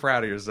 You're so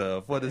proud of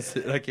yourself. What is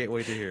it? I can't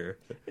wait to hear.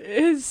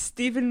 Is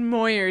Stephen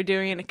Moyer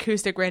doing an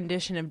acoustic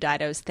rendition of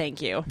Dido's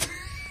Thank You.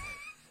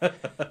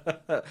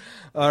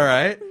 All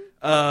right.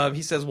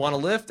 He says, want to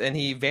lift, and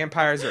he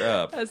vampires her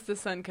up. As the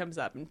sun comes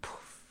up and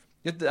poof.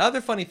 The other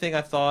funny thing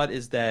I thought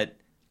is that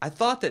I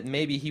thought that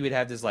maybe he would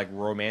have this like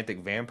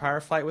romantic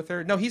vampire fight with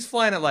her. No, he's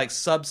flying at like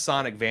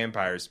subsonic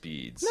vampire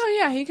speeds. No,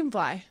 yeah, he can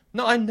fly.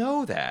 No, I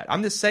know that.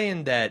 I'm just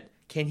saying that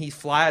can he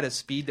fly at a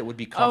speed that would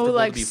be comfortable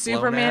like to be flown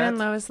Superman at? and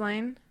Lois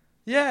Lane?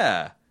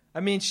 Yeah. I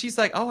mean, she's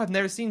like, oh, I've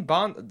never seen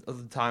Bond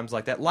times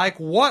like that. Like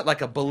what?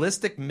 Like a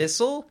ballistic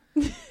missile?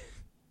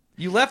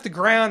 You left the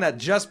ground at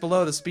just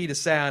below the speed of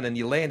sound, and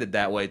you landed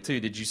that way,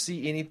 too. Did you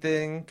see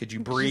anything? Could you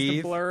breathe? Just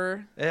a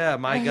blur. Yeah,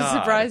 my God.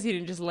 I'm surprised he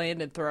didn't just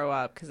land and throw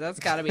up, because that's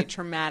got to be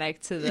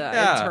traumatic to the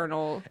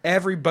internal...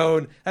 Every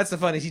bone. That's the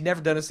funny. He's never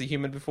done this to a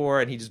human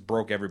before, and he just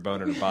broke every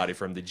bone in her body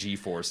from the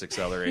G-force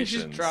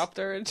acceleration. He just dropped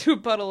her into a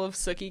puddle of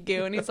Sookie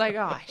goo, and he's like,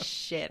 oh,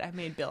 shit, I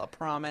made Bill a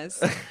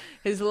promise.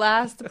 His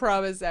last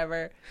promise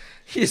ever.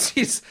 He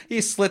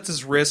slits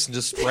his wrist and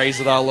just sprays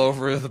it all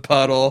over the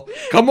puddle.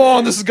 Come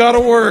on, this has got to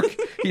work.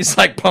 He's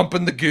like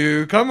pumping the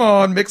goo. Come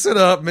on, mix it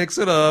up, mix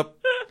it up.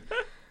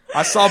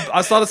 I saw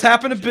this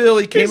happen to Bill.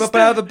 He came up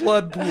out of the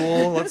blood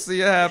pool. Let's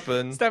see it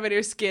happen. Stuffing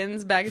her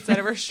skins back inside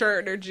of her shirt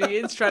and her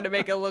jeans, trying to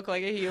make it look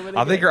like a human.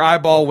 I think her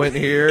eyeball went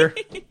here.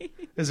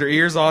 Is her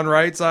ears on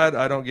right side?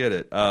 I don't get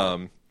it.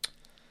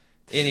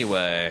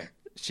 Anyway,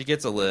 she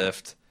gets a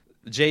lift.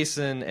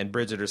 Jason and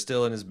Bridget are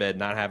still in his bed,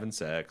 not having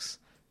sex.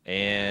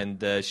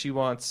 And she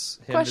wants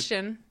him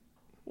Question.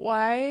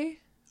 Why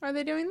are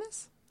they doing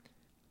this?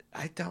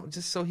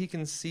 just so he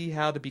can see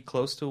how to be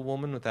close to a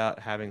woman without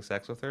having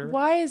sex with her.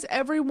 Why is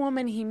every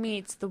woman he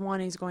meets the one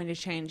who's going to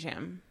change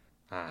him?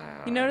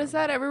 You notice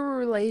that? Every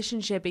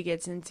relationship he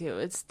gets into,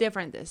 it's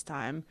different this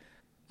time.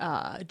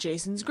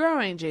 Jason's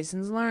growing,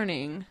 Jason's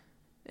learning.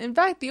 In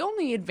fact, the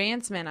only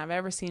advancement I've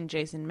ever seen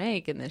Jason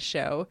make in this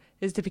show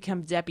is to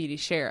become deputy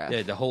sheriff.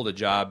 Yeah, to hold a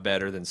job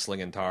better than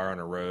slinging tar on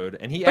a road.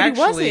 And But he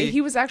wasn't.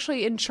 He was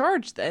actually in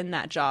charge in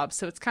that job,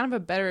 so it's kind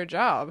of a better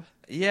job.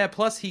 Yeah,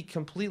 plus he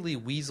completely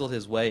weaseled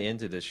his way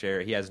into the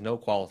sheriff. He has no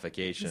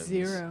qualifications.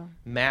 Zero.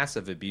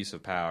 Massive abuse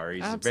of power.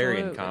 He's Absolutely.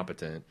 very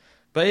incompetent.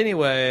 But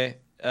anyway,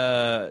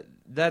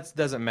 that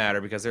doesn't matter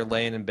because they're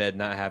laying in bed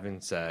not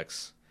having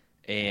sex.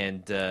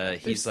 And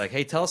he's like,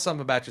 "Hey, tell us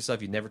something about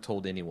yourself you never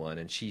told anyone."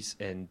 And she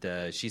said,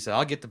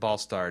 "I'll get the ball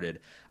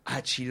started.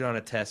 I cheated on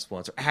a test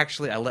once, or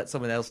actually, I let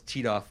someone else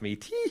cheat off me."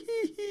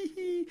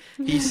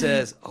 He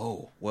says,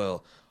 "Oh,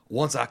 well,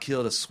 once I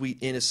killed a sweet,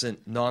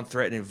 innocent,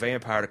 non-threatening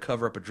vampire to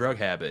cover up a drug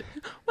habit."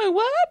 Wait,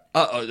 what?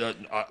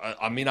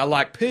 I mean, I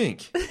like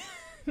pink.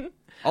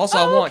 Also,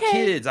 I want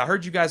kids. I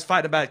heard you guys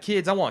fighting about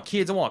kids. I want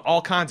kids. I want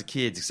all kinds of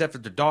kids, except for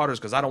their daughters,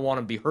 because I don't want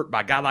them to be hurt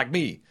by a guy like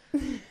me.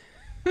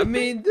 I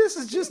mean, this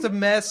is just a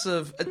mess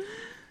of...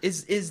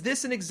 Is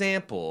this an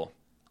example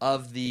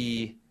of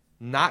the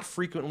not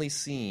frequently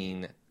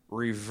seen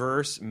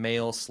reverse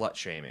male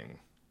slut-shaming?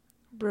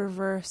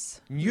 Reverse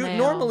male.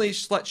 Normally,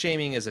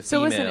 slut-shaming is a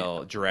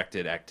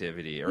female-directed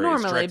activity. Or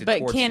normally, it's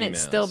but can females.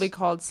 it still be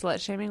called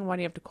slut-shaming? Why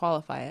do you have to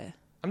qualify it?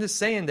 I'm just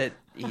saying that...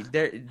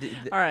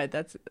 All right,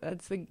 that's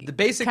the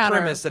basic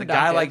premise that a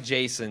guy like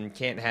Jason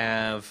can't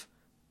have...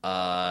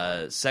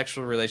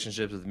 sexual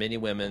relationships with many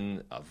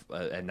women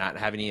and not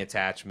have any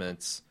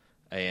attachments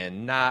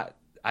and not.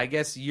 I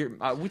guess we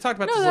talked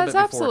about this a little bit before. That's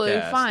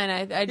absolutely fine.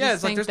 I just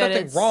it's think like that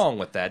there's nothing wrong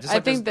with that. Just I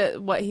think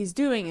that what he's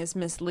doing is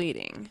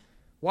misleading.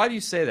 Why do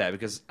you say that?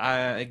 Because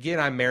I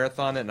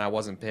marathoned it and I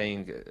wasn't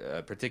paying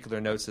particular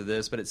notes to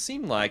this, but it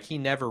seemed like he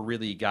never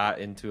really got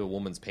into a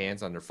woman's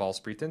pants under false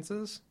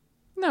pretenses.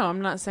 No,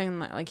 I'm not saying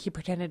that like he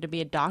pretended to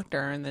be a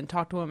doctor and then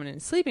talked to women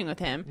and sleeping with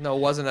him. No, it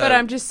wasn't. But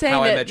I'm just saying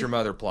How that, I Met Your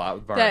Mother plot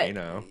with Barney.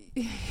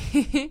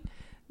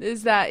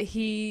 Is that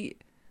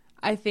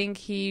I think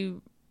he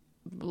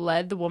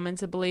led the woman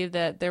to believe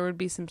that there would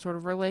be some sort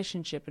of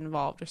relationship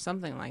involved or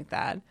something like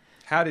that.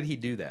 How did he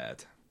do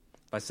that?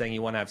 By saying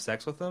you want to have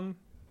sex with them?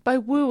 By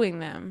wooing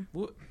them.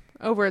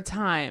 Over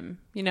time.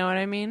 You know what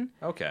I mean?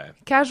 Okay.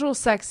 Casual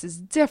sex is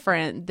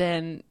different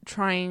than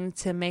trying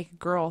to make a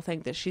girl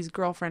think that she's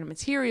girlfriend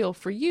material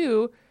for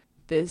you,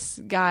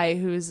 this guy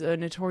who's a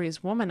notorious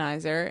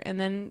womanizer, and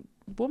then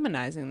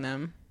womanizing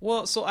them.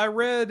 Well, so I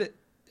read,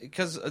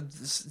 because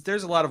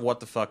there's a lot of what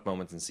the fuck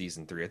moments in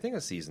season 3. I think it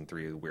was season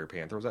 3 of Weird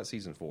Panther. Was that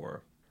season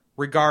 4?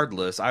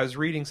 Regardless, I was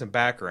reading some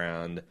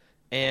background,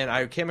 and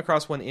I came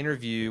across one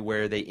interview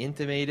where they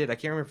intimated, I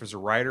can't remember if it was a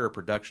writer or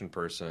production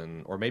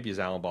person, or maybe it was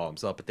Alan Ball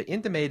himself, but they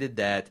intimated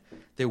that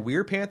the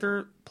Weird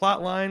Panther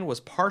plotline was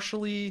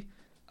partially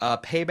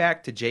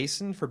payback to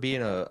Jason for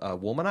being a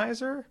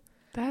womanizer.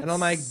 And I'm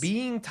like,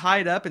 being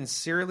tied up and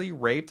serially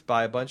raped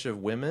by a bunch of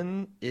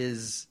women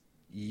is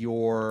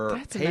your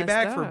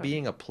payback for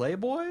being a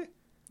playboy?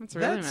 That's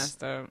really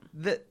messed up.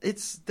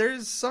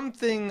 There's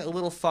something a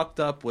little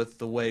fucked up with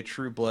the way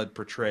True Blood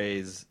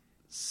portrays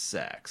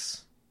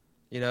sex.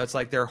 You know, it's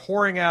like they're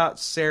whoring out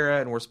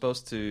Sarah, and we're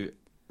supposed to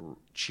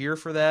cheer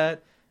for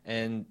that.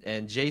 And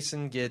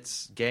Jason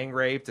gets gang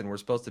raped, and we're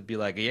supposed to be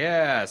like,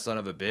 "Yeah, son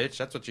of a bitch,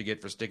 that's what you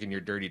get for sticking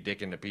your dirty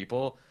dick into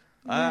people."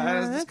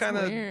 It's kind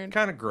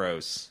of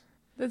gross.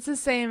 That's the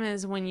same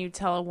as when you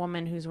tell a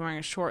woman who's wearing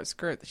a short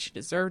skirt that she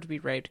deserved to be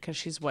raped because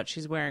she's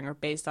wearing or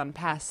based on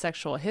past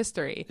sexual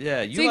history.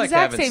 Yeah, you like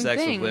having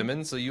sex with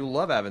women, so you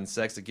love having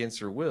sex against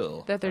your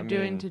will. That they're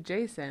doing to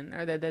Jason,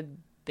 or that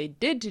they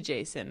did to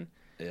Jason.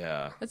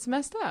 Yeah. That's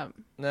messed up.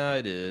 No,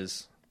 it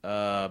is.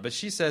 But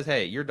she says,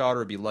 hey, your daughter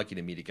would be lucky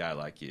to meet a guy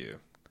like you.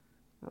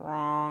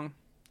 Wrong.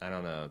 I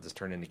don't know. Just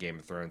turned into Game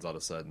of Thrones all of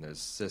a sudden. There's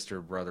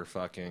sister, brother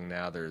fucking.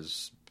 Now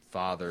there's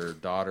father,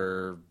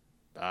 daughter.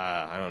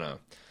 I don't know.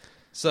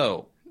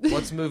 So,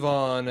 let's move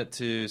on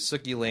to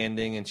Sookie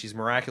Landing, and she's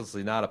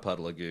miraculously not a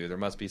puddle of goo. There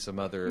must be some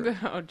other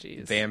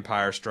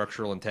vampire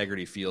structural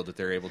integrity field that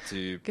they're able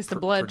to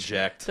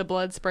project. The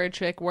blood spray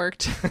trick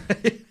worked.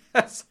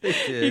 Yes, it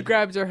did. He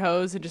grabbed her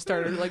hose and just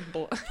started like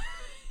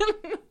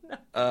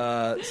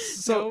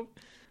So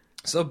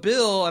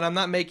Bill, and I'm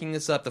not making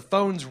this up, the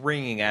phone's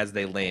ringing as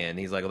they land.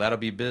 He's like, well, that'll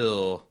be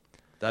Bill.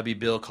 That'll be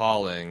Bill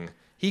calling.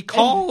 He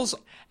calls.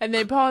 And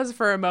they pause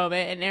for a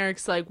moment, and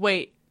Eric's like,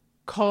 wait,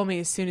 call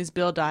me as soon as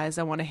Bill dies.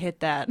 I want to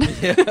hit that.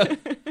 Yeah.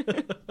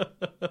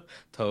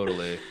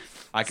 Totally.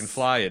 I can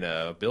fly, you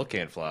know. Bill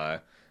can't fly.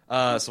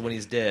 So when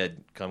he's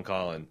dead, come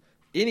calling.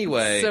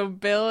 Anyway. So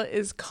Bill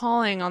is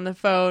calling on the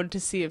phone to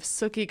see if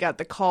Sookie got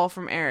the call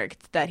from Eric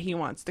that he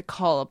wants to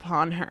call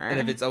upon her. And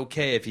if it's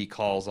okay if he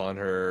calls on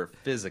her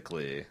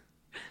physically.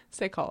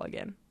 Say call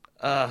again.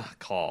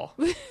 Call.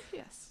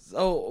 Yes.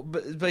 Oh,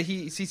 but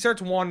he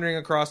starts wandering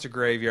across the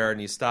graveyard,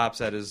 and he stops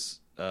at his,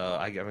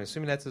 I'm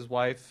assuming that's his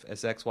wife,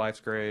 his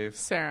ex-wife's grave.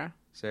 Sarah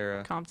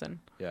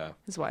Compton. Yeah.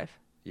 His wife.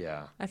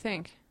 Yeah. I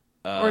think.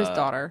 Or his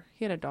daughter.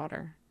 He had a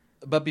daughter.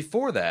 But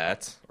before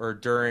that, or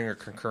during or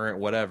concurrent,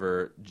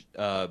 whatever,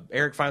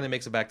 Eric finally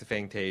makes it back to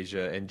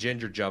Fantasia, and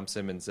Ginger jumps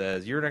him and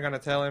says, you're not going to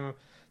tell him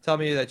tell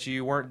me that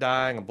you weren't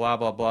dying and blah,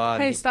 blah, blah.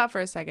 And Hey, stop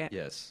for a second.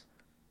 Yes.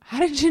 How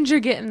did Ginger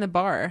get in the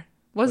bar?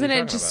 Wasn't What are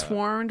you it just talking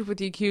about? swarmed with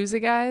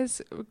Yakuza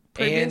guys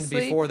previously?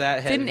 And before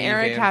that, didn't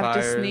Eric have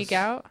to sneak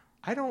out?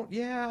 I don't.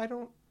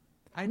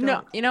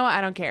 No, you know what? I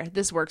don't care.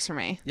 This works for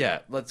me. Yeah,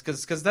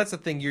 because that's the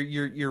thing.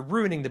 You're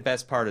ruining the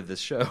best part of this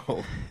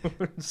show.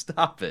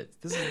 Stop it.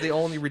 This is the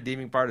only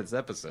redeeming part of this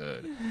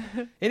episode.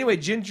 Anyway,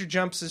 Ginger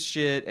jumps his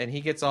shit, and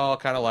he gets all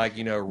kind of like,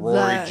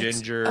 Rory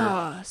Ginger.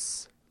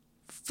 Us.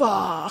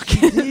 Fuck.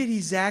 He did. He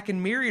Zack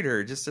and Miried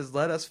her. Just says,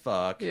 let us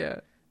fuck.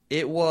 Yeah.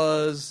 It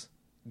was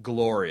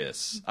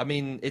glorious. I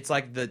mean, it's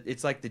like the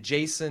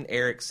Jason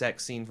Eric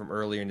sex scene from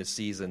earlier in the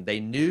season. They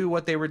knew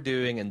what they were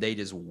doing, and they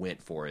just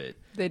went for it.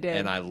 They did.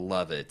 And I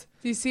love it.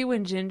 Do you see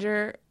when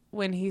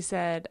he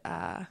said,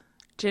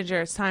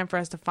 Ginger, it's time for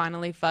us to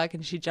finally fuck,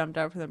 and she jumped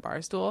up from the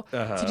bar stool?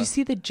 Uh-huh. Did you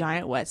see the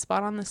giant wet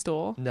spot on the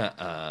stool?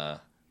 Nuh-uh.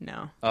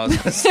 No. I was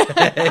gonna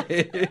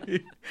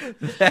say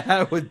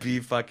that would be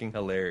fucking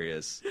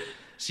hilarious.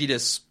 She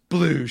just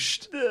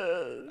splooshed.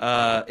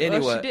 Anyway,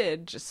 Well, she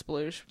did just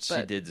sploosh.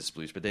 she did the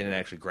sploosh, but they didn't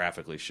actually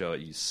graphically show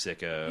it. You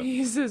sicko.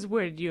 He says,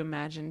 "Where did you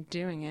imagine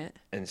doing it?"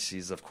 And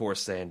she's of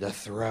course saying the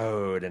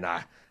throat, and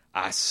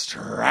I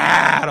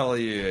straddle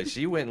you. And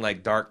she went in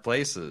like dark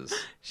places.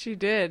 She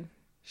did.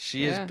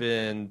 She's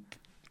been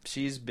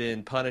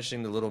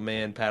punishing the little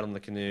man paddling the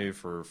canoe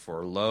for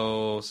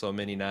so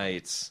many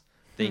nights,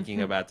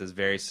 thinking about this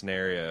very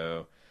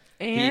scenario.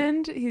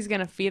 And he's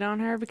gonna feed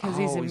on her because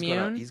he's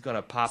immune. He's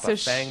gonna pop So a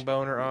fang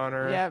boner on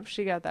her. Yep,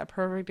 she got that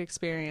perfect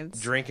experience.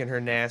 Drinking her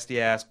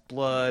nasty ass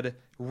blood,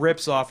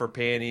 rips off her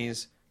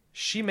panties.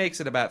 She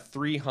makes it about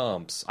 3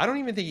 humps. I don't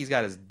even think he's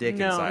got his dick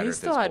inside her No, at he this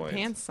still had point.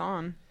 pants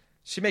on.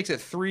 She makes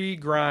it 3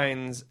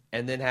 grinds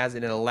and then has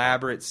an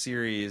elaborate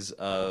series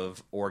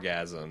of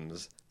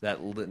orgasms that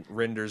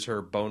renders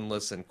her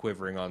boneless and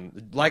quivering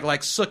on like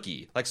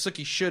Sookie. Like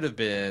Sookie should have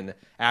been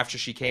after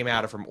she came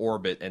out from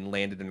orbit and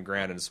landed in the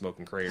ground in a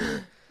smoking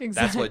crater. Exactly.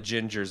 That's what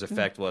Ginger's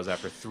effect was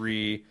after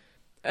 3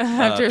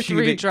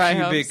 3 dry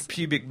humps.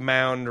 pubic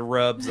mound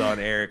rubs on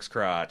Eric's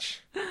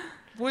crotch.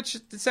 Which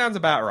sounds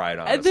about right,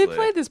 honestly. They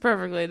played this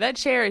perfectly. That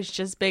chair is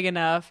just big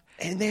enough.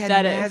 And they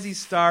had Mazzy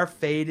Star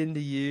Fade Into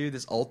You,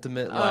 this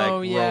ultimate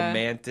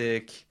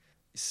romantic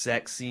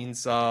sex scene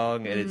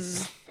song, and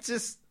it's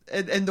just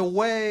and the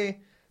way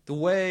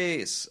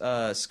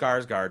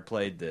Skarsgård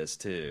played this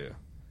too.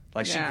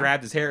 Like she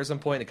grabbed his hair at some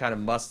point and kind of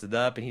mussed it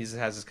up, and he just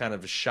has this kind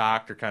of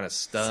shocked or kind of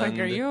stunned. It's like,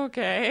 are you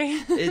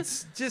okay?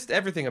 It's just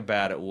everything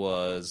about it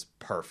was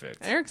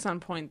perfect. Eric's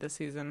on point this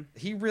season.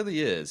 He really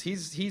is.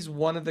 He's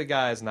one of the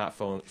guys not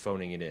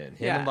phoning it in.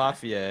 Him and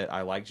Lafayette.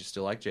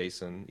 Still like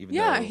Jason. Even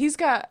though He's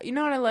got. You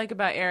know what I like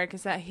about Eric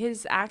is that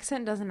his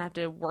accent doesn't have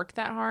to work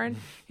that hard.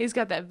 He's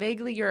got that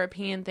vaguely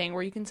European thing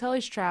where you can tell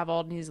he's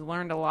traveled and he's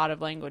learned a lot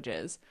of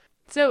languages.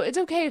 So it's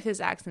okay if his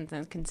accent's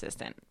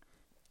inconsistent.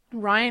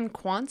 Ryan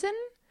Kwanson,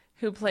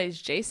 who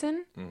plays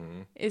Jason,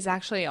 is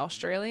actually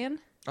Australian.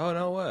 Oh,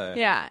 no way.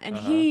 Yeah, and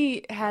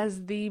he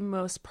has the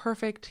most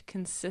perfect,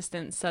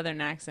 consistent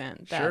Southern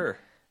accent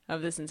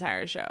of this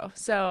entire show.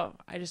 So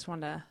I just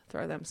want to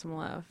throw them some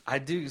love. I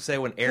do say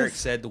when Eric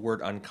said the word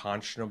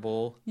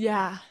unconscionable,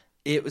 yeah,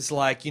 it was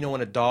like,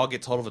 when a dog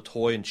gets hold of a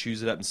toy and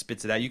chews it up and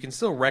spits it out, you can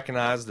still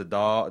recognize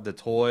the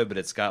toy, but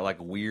it's got like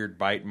weird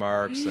bite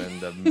marks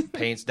and the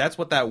paints. That's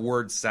what that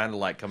word sounded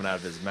like coming out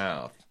of his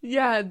mouth.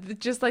 Yeah,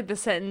 just like the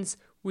sentence,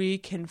 "We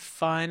can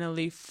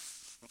finally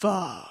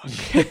fuck."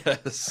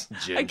 Yes,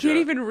 Ginger. I can't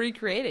even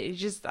recreate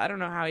it. I don't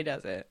know how he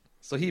does it.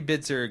 So he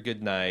bids her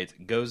good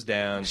night, goes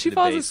down She to the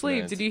falls basement.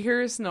 asleep. Did you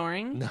hear her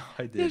snoring? No,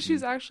 I didn't. Yeah,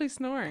 she's actually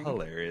snoring.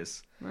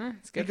 Hilarious.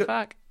 It's good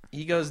fuck.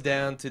 He goes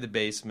down to the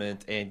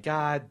basement, and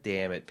god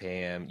damn it,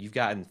 Pam, you've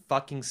gotten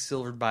fucking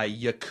silvered by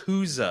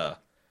Yakuza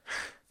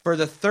for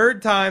the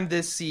 3rd time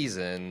this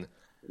season.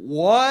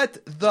 What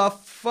the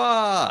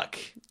fuck?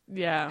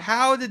 Yeah.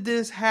 How did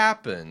this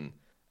happen?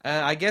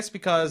 I guess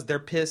because they're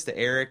pissed that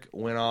Eric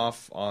went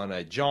off on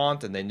a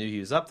jaunt, and they knew he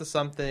was up to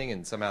something,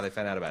 and somehow they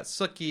found out about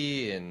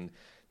Sookie, and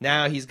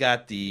now he's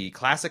got the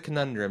classic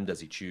conundrum. Does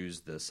he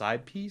choose the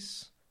side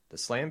piece, the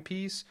slam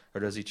piece,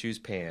 or does he choose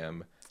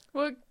Pam?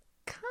 Well,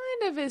 kind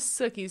of is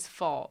Sookie's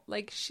fault.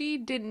 Like, she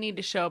didn't need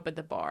to show up at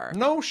the bar.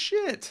 No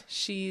shit.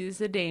 She's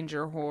a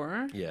danger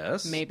whore.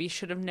 Yes. Maybe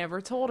should have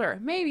never told her.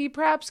 Maybe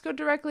perhaps go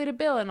directly to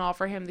Bill and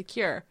offer him the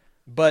cure.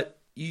 But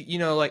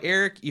like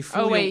Eric, you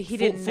fool. He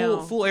didn't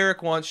know. Fool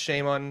Eric once,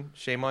 shame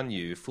on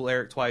you. Fool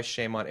Eric twice,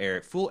 shame on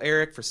Eric. Fool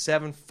Eric for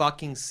 7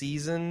 fucking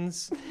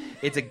seasons.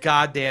 It's a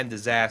goddamn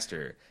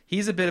disaster.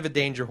 He's a bit of a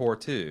danger whore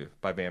too,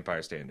 by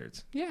vampire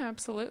standards. Yeah,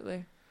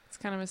 absolutely. It's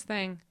kind of his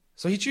thing.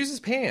 So he chooses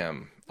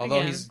Pam, although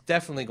Again. he's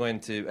definitely going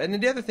to. And then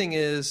the other thing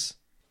is,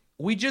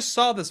 we just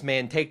saw this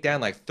man take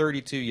down like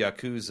 32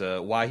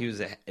 Yakuza while he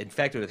was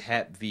infected with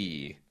Hep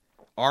V,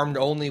 armed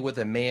only with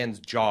a man's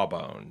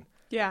jawbone.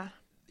 Yeah.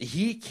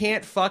 He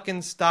can't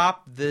fucking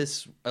stop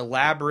this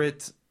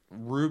elaborate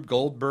Rube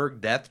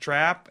Goldberg death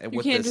trap. You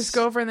can't just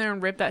go over in there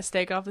and rip that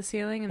steak off the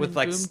ceiling and with then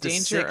like boom, the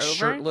danger 6 over.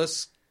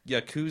 shirtless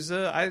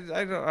Yakuza.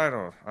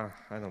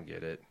 I don't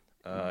get it.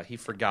 He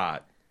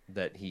forgot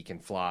that he can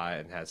fly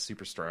and has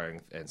super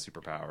strength and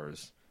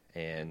superpowers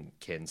and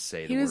can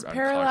say the He word was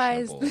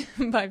paralyzed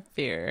unconscionable. by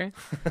fear.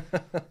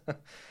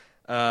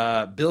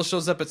 Bill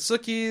shows up at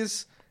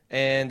Sookie's,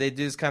 and they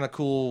do this kind of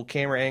cool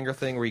camera angle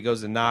thing where he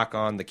goes to knock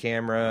on the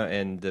camera,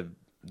 and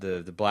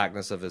the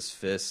blackness of his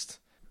fist,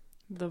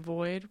 The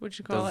void, would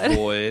you the call it?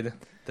 void,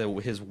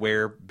 his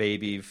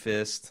were-baby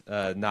fist,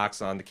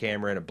 knocks on the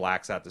camera, and it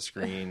blacks out the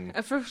screen.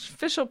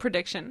 Official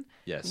prediction.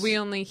 Yes. We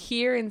only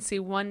hear and see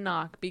one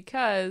knock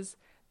because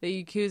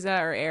the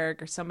Yakuza or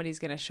Eric or somebody's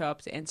going to show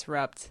up to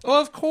interrupt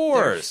Oh, of their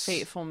course.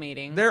 fateful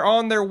meeting. They're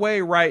on their way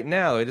right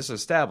now. They just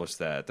established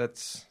that.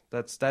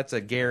 That's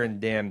a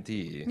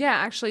guarantee. Yeah,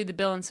 actually, the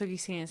Bill and Sookie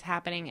scene is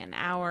happening an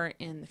hour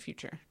in the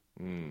future.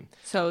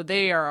 So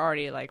they are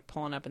already like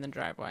pulling up in the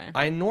driveway.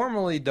 I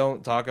normally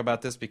don't talk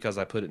about this because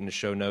I put it in the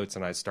show notes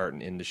and I start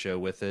and end the show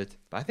with it.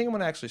 But I think I'm going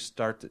to actually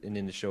start and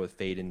end the show with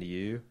Fade Into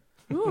You.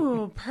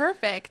 Ooh,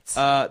 perfect.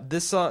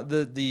 This song,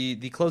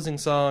 the closing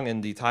song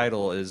and the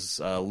title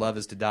is "Love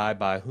Is to Die"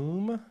 by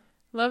whom?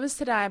 Love Is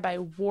to Die by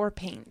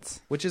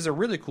Warpaint. Which is a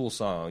really cool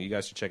song. You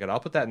guys should check it out. I'll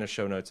put that in the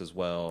show notes as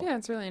well. Yeah,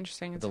 it's really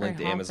interesting. It's The very link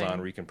to haunting. Amazon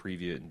where you can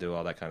preview it and do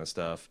all that kind of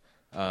stuff.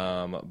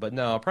 But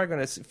no, I'm probably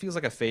gonna. It feels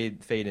like a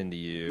fade into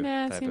you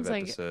Yeah, it type seems of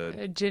like episode.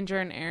 a Ginger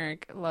and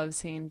Eric love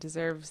scene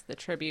deserves the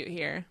tribute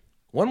here.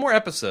 One more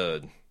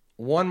episode.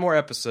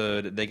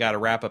 They got to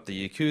wrap up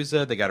the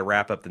Yakuza. They got to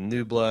wrap up the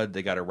New Blood.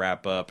 They got to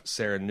wrap up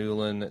Sarah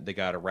Newland. They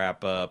got to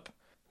wrap up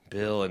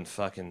Bill and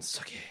fucking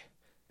Sookie.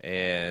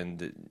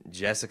 And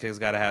Jessica's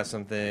got to have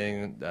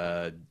something.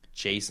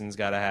 Jason's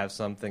got to have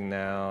something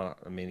now.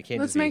 I mean, it can't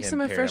Let's just be make him some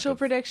pairing up official with-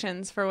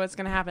 predictions for what's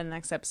going to happen in the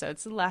next episode.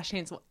 It's the last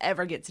chance we'll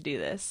ever get to do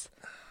this.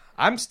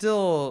 I'm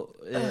still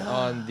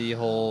on the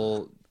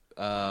whole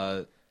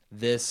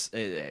this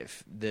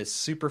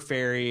super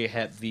fairy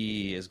Hep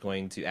V is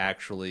going to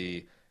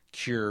actually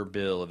cure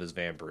Bill of his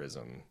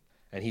vampirism,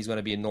 and he's going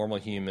to be a normal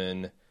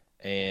human,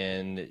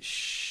 and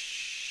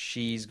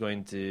she's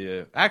going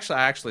to I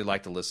actually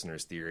like the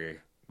listener's theory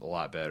a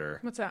lot better.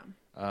 What's that?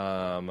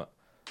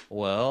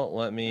 Well,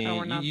 let me Oh,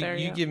 we're not there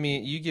you yet. give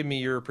me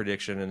your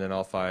prediction, and then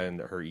I'll find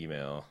her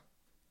email.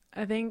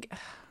 I think,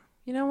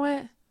 you know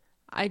what?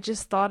 I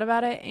just thought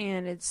about it,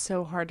 and it's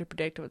so hard to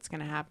predict what's going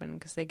to happen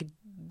because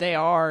they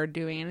are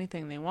doing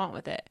anything they want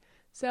with it.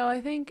 So I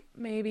think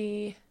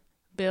maybe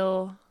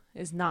Bill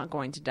is not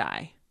going to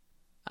die.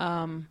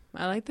 I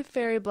like the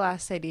fairy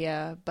blast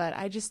idea, but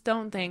I just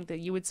don't think that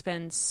you would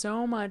spend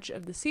so much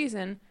of the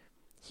season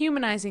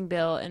humanizing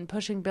Bill and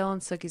pushing Bill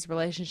and Sookie's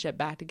relationship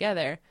back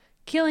together,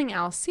 killing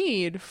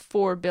Alcide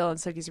for Bill and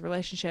Sookie's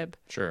relationship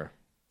Sure.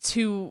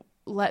 to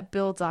let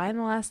Bill die in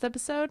the last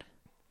episode.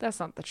 That's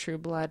not the True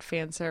Blood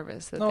fan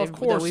service that, No, of that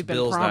course we've been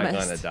Bill's promised.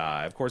 not going to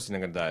die. Of course he's not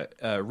going to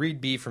die.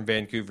 Reed B. from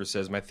Vancouver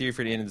says, my theory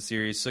for the end of the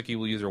series, Sookie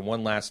will use her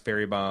one last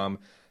fairy bomb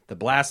to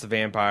blast the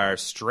vampire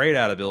straight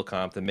out of Bill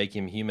Compton, make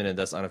him human and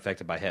thus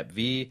unaffected by Hep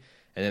V,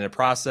 and in the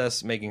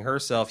process making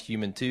herself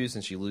human too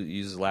since she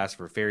uses last of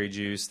her fairy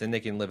juice. Then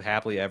they can live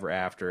happily ever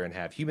after and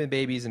have human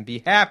babies and be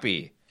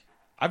happy.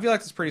 I feel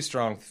like that's a pretty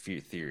strong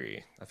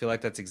theory. I feel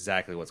like that's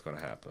exactly what's going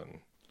to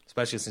happen,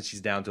 especially since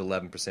she's down to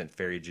 11%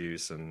 fairy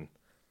juice and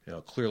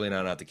clearly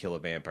not enough to kill a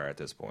vampire at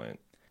this point.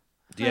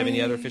 Do you have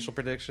any other official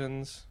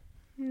predictions?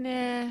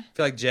 Nah. I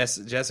feel like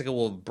Jessica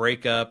will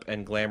break up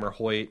and glamour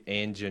Hoyt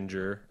and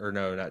Ginger. Or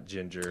no, not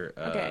Ginger.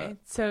 Okay,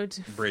 so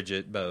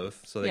Bridget,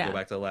 both. So they Yeah. go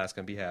back to Alaska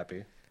and be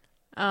happy.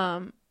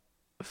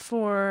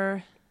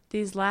 for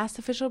these last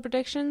official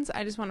predictions,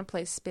 I just want to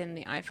play Spin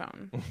the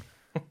iPhone.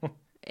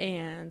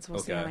 And we'll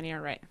see how Okay. many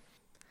are right.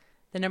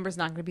 The number's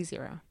not going to be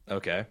 0.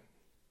 Okay.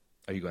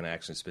 Are you going to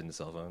actually spin the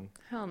cell phone?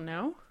 Hell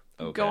no.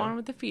 Okay. Go on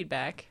with the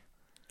feedback.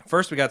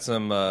 First, we got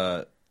some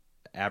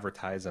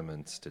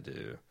advertisements to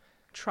do.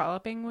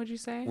 Trolloping, would you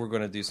say? We're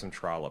going to do some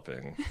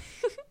trolloping.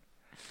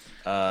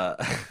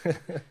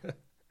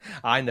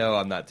 I know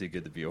I'm not too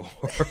good to be a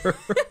whore.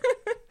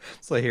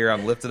 So here,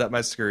 I'm lifting up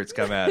my skirts,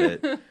 come at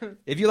it.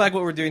 If you like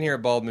what we're doing here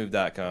at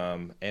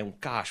baldmove.com, and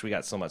gosh, we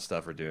got so much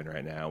stuff we're doing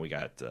right now. We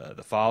got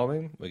The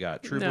Following, we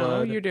got True no,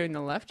 Blood. you're doing the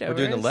leftovers. We're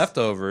doing The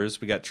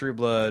Leftovers. We got True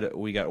Blood.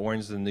 We got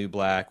Orange is the New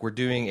Black. We're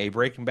doing a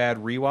Breaking Bad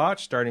rewatch,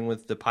 starting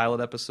with the pilot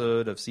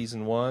episode of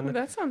Season 1. Oh,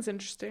 that sounds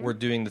interesting. We're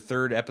doing the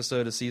 3rd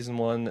episode of Season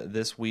 1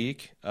 this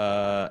week,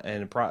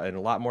 and a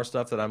lot more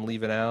stuff that I'm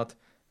leaving out.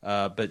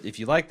 But if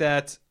you like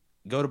that,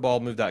 go to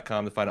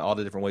baldmove.com to find out all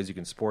the different ways you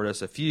can support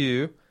us.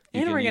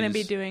 And we're going to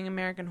be doing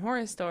American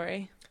Horror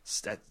Story.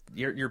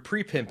 You're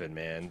pre-pimping,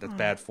 man. That's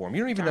bad form.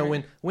 You don't even know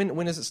darn.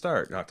 when does it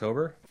start?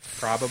 October?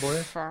 Probably.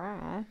 I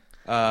don't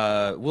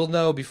know. We'll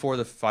know before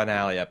the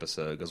finale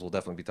episode because we'll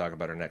definitely be talking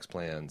about our next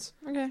plans.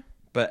 Okay.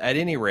 But at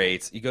any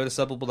rate, you go to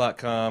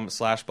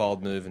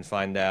subbable.com/baldmove and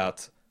find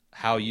out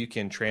how you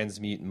can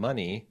transmute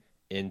money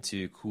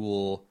into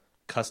cool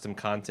custom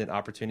content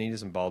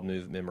opportunities and Bald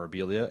Move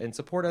memorabilia and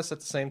support us at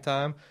the same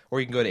time. Or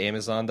you can go to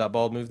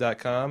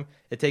amazon.baldmove.com.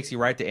 It takes you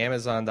right to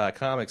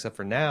amazon.com, except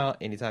for now,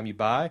 anytime you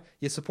buy,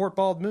 you support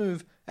Bald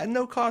Move at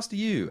no cost to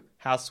you.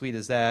 How sweet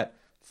is that?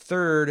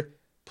 Third,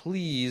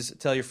 please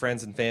tell your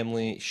friends and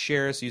family,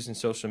 share us using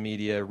social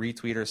media,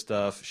 retweet our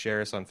stuff,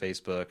 share us on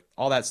Facebook.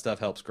 All that stuff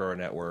helps grow our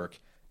network,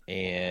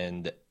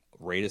 and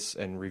rate us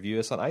and review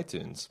us on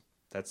iTunes.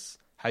 That's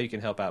how you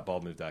can help out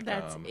baldmove.com.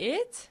 That's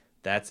it?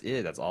 That's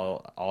it. That's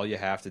all you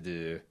have to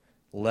do.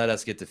 Let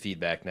us get to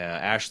feedback now.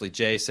 Ashley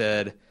J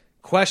said,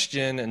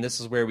 question, and this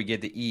is where we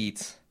get to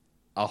eat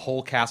a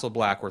whole Castle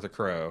Black worth of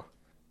crow.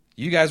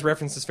 You guys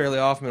reference this fairly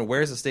often, but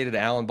where's the state of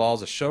Alan Ball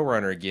as a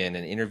showrunner again?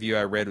 An interview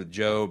I read with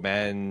Joe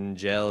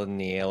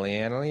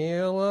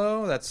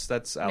Manganiello.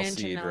 That's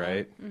Alcide,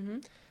 right?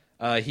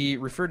 Mm-hmm. He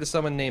referred to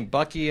someone named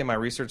Bucky, and my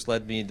research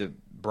led me to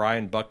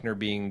Brian Buckner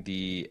being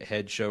the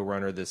head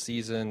showrunner this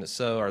season.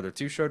 So, are there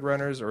two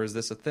showrunners, or is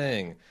this a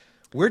thing?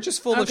 We're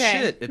just full of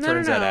shit, it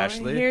turns out,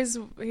 Ashley.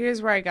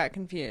 Here's where I got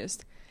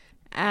confused.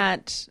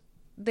 At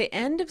the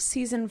end of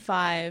season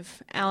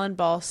 5, Alan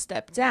Ball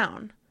stepped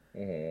down.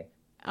 Mm-hmm.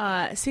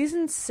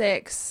 Season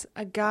 6,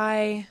 a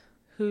guy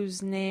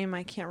whose name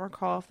I can't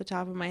recall off the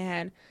top of my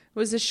head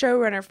was the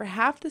showrunner for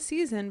half the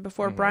season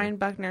before Brian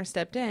Buckner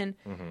stepped in,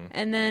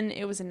 and then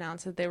it was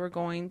announced that they were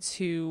going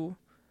to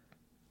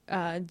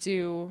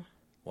do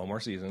one more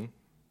season,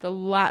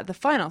 the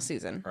final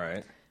season.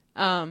 Right.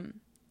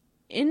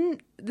 In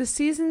the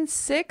season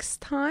 6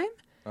 time,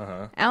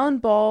 Alan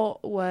Ball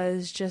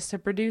was just a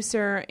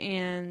producer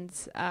and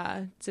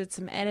did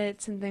some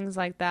edits and things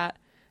like that.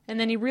 And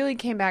then he really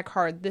came back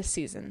hard this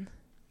season.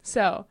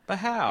 So, but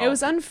how? It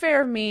was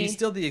unfair of me. He's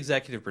still the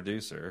executive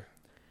producer,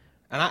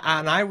 and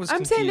I was.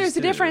 I'm saying there's too.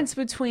 a difference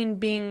between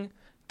being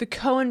the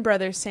Coen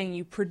brothers saying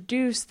you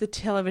produced the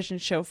television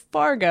show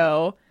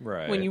Fargo,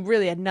 right, when you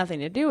really had nothing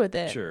to do with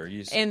it. Sure,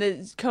 and the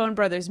Coen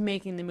brothers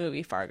making the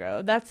movie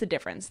Fargo. That's the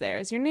difference. There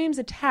is your name's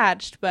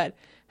attached, but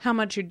how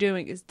much you're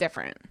doing is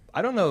different.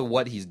 I don't know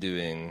what he's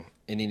doing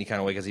in any kind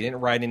of way because he didn't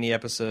write any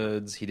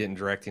episodes, he didn't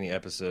direct any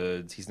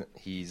episodes.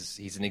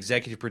 He's an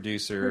executive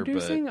producer,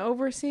 producing,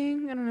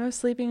 overseeing. I don't know,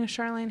 sleeping with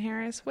Charlaine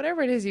Harris,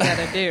 whatever it is you got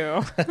to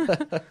do.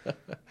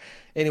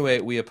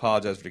 Anyway, we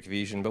apologize for the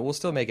confusion, but we'll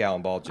still make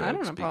Alan Ball jokes. I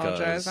don't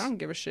apologize. I don't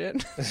give a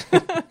shit.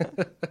 We'll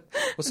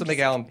still make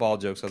Alan Ball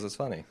jokes because it's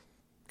funny,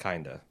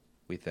 kinda.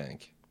 We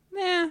think.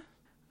 Nah,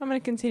 I'm gonna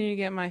continue to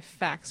get my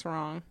facts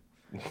wrong.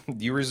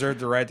 You reserve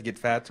the right to get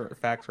facts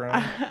wrong?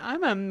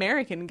 I'm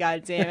American,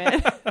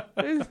 goddammit.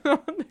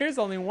 There's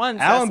only one.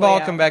 Alan Ball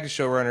come back as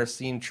showrunner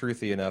seemed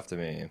truthy enough to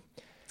me.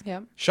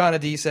 Yep. Shauna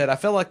D said, I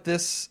felt like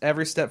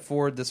every step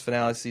forward this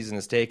finale season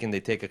is taken,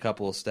 they take a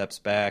couple of steps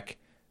back.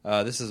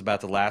 This is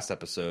about the last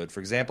episode. For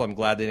example, I'm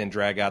glad they didn't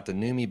drag out the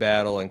Numi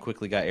battle and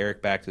quickly got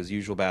Eric back to his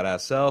usual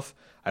badass self.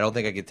 I don't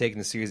think I could take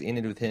the series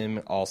ended with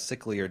him all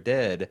sickly or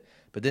dead.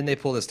 But then they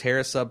pulled this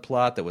Tara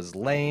subplot that was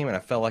lame, and I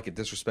felt like it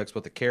disrespects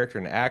both the character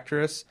and the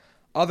actress.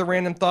 Other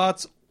random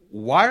thoughts,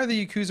 why are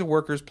the Yakuza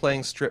workers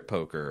playing strip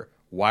poker?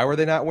 Why were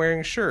they not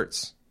wearing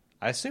shirts?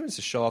 I assume it's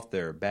to show off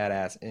their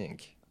badass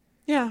ink.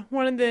 Yeah,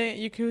 one of the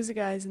Yakuza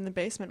guys in the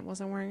basement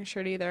wasn't wearing a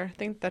shirt either. I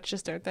think that's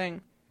just their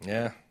thing.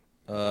 Yeah.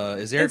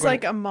 It's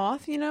like a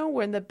moth,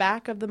 where the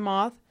back of the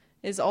moth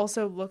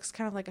looks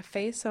kind of like a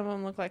face. Some of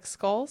them look like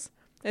skulls.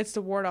 It's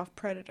to ward off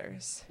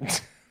predators.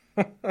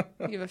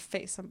 You have a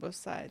face on both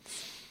sides.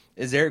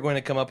 Is Eric going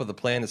to come up with a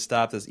plan to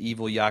stop this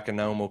evil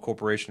Yakinomo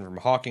Corporation from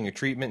hawking a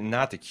treatment and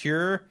not the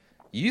cure?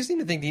 You seem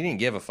to think he didn't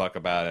give a fuck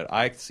about it.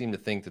 I seem to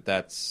think that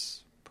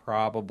that's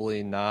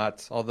probably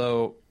not.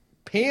 Although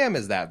Pam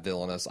is that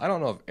villainous. I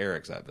don't know if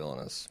Eric's that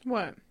villainous.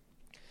 What?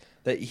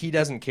 That he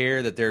doesn't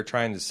care that they're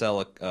trying to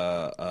sell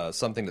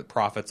something that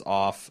profits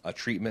off a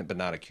treatment but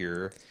not a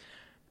cure.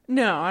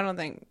 No, I don't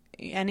think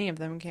any of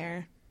them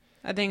care.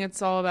 I think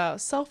it's all about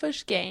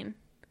selfish gain.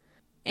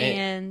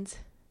 And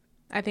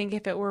I think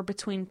if it were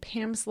between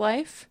Pam's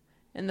life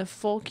and the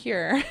full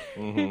cure,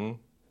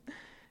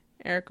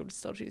 Eric would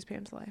still choose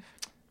Pam's life.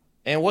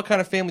 And what kind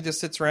of family just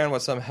sits around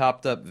while some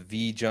hopped up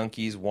V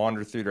junkies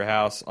wander through their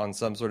house on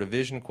some sort of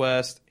vision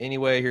quest?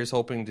 Anyway, here's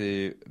hoping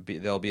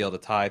they'll be able to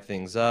tie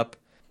things up.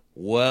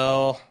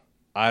 Well,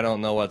 I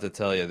don't know what to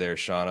tell you there,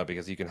 Shauna,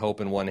 because you can hope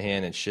in one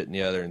hand and shit in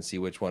the other and see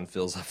which one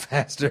fills up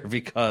faster,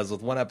 because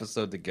with one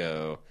episode to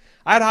go,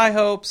 I had high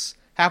hopes.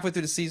 Halfway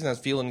through the season, I was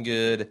feeling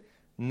good.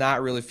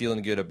 Not really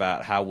feeling good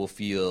about how we'll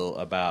feel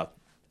about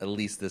at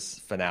least this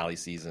finale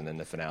season and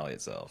the finale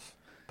itself.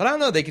 But I don't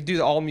know. They could do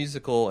the all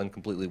musical and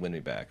completely win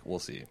me back. We'll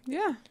see.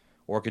 Yeah.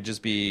 Or it could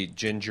just be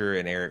Ginger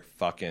and Eric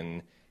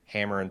fucking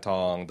hammer and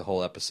tong the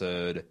whole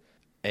episode.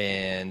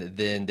 And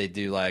then they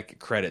do like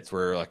credits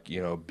where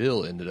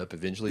Bill ended up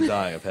eventually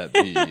dying of Hep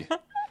B.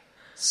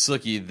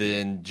 Sookie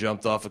then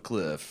jumped off a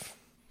cliff.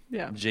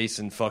 Yeah.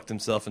 Jason fucked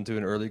himself into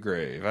an early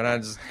grave. And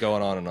I'm just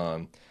going on and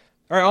on.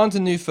 All right, on to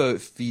new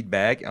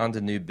feedback, on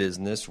to new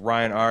business.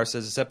 Ryan R.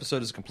 says this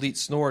episode is a complete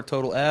snore,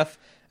 total F,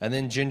 and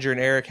then Ginger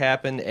and Eric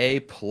happened, A+.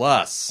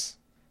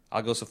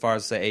 I'll go so far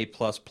as to say A+++,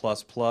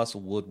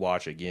 would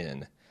watch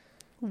again.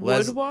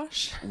 Would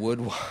wash?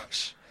 Would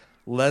wash.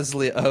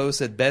 Leslie O.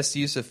 said, best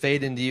use of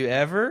Fade Into You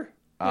ever.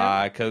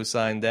 Yeah. I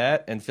co-signed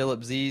that. And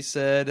Philip Z.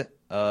 said,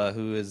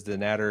 who is the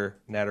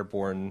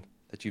Natterborn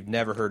that you've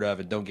never heard of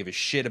and don't give a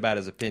shit about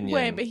his opinion.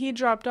 Wait, but he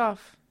dropped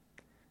off.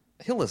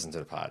 He'll listen to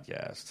the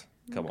podcast.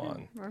 Come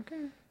on.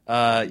 Okay.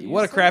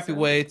 What a say crappy so.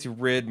 way to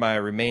rid my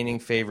remaining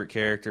favorite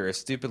character. A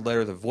stupid letter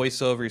with a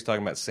voiceover. He's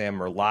talking about Sam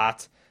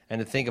Merlot. And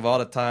to think of all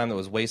the time that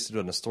was wasted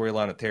on the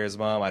storyline of Tara's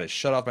mom, I just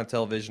shut off my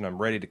television.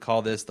 I'm ready to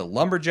call this the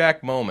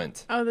lumberjack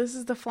moment. Oh, this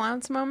is the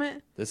flounce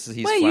moment? He's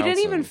Wait, you didn't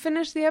flouncing. even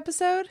finish the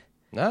episode?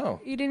 No.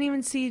 You didn't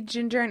even see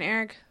Ginger and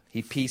Eric?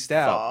 He pieced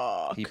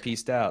out. Fuck. He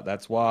pieced out.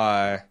 That's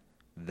why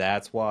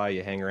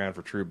you hang around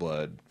for True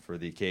Blood, for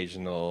the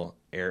occasional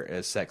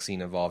sex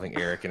scene involving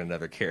Eric and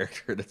another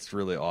character. That's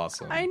really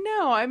awesome. I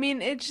know. I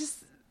mean, it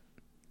just...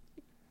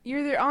 You're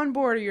either on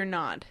board or you're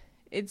not.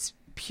 It's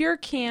pure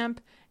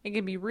camp. It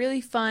can be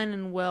really fun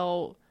and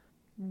well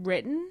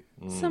written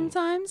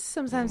sometimes.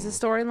 Sometimes the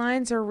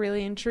storylines are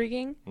really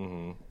intriguing.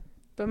 Mm-hmm.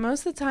 But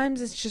most of the times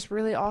it's just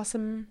really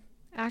awesome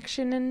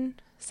action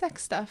and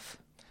sex stuff.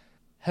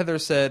 Heather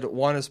said,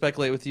 want to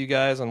speculate with you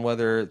guys on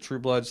whether True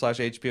Blood /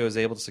 HBO is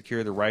able to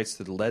secure the rights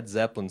to the Led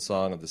Zeppelin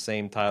song of the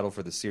same title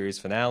for the series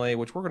finale,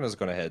 which we're just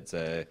going to head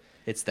to.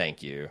 It's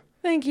Thank You.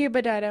 Thank you,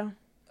 Bedido.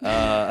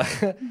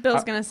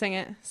 Bill's going to sing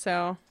it,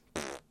 so...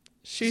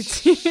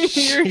 Shoots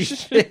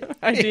your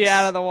idea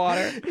out of the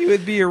water. It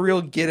would be a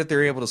real get if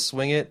they're able to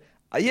swing it.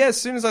 Yeah,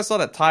 as soon as I saw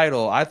that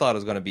title, I thought it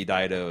was going to be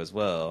Dido as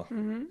well.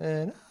 Mm-hmm.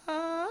 And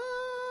I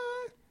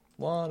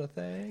want to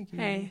thank you.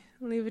 Hey,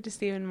 leave it to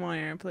Stephen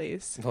Moyer,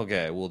 please.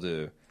 Okay, we'll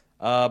do.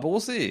 But we'll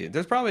see.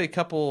 There's probably a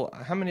couple.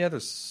 How many other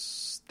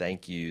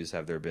thank yous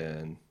have there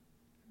been?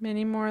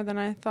 Many more than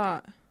I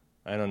thought.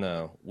 I don't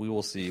know. We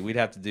will see. We'd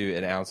have to do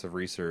an ounce of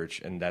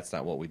research, and that's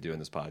not what we do in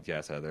this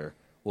podcast, Heather.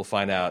 We'll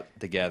find out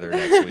together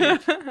next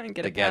week.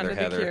 Get Together, a pound of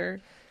Heather. the cure.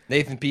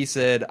 Nathan P.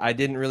 said, I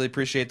didn't really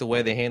appreciate the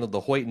way they handled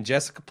the Hoyt and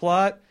Jessica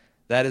plot.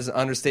 That is an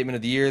understatement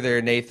of the year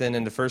there, Nathan.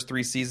 In the first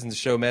 3 seasons, the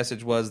show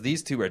message was,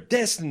 these two are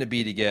destined to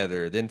be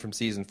together. Then from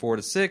season 4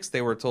 to 6,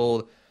 we were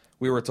told,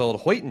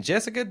 Hoyt and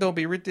Jessica, don't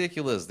be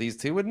ridiculous. These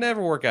two would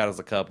never work out as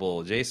a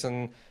couple.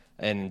 Jason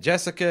and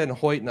Jessica and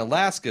Hoyt in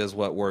Alaska is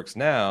what works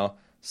now.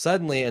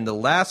 Suddenly, in the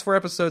last 4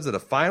 episodes of the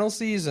final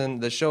season,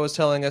 the show is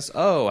telling us,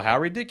 oh, how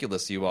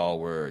ridiculous you all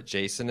were.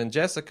 Jason and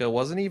Jessica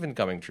wasn't even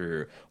coming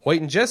true.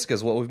 Hoyt and Jessica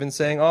is what we've been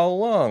saying all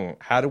along.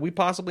 How did we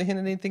possibly hint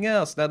at anything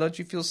else? Now don't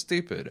you feel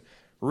stupid?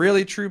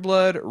 Really, True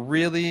Blood?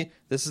 Really?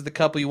 This is the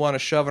couple you want to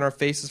shove in our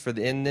faces for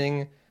the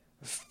ending?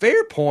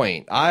 Fair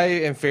point. I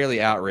am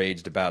fairly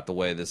outraged about the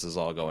way this is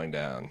all going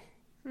down.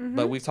 Mm-hmm.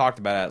 But we've talked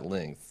about it at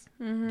length.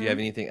 Mm-hmm. Do you have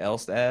anything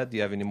else to add? Do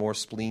you have any more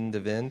spleen to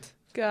vent?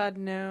 God,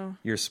 no.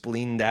 You're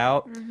spleened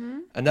out. Mm-hmm.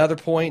 Another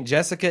point,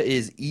 Jessica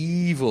is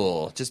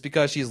evil. Just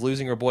because she's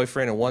losing her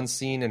boyfriend in one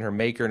scene and her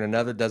maker in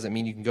another doesn't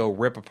mean you can go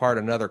rip apart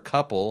another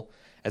couple,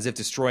 as if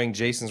destroying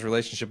Jason's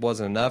relationship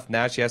wasn't enough.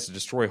 Now she has to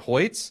destroy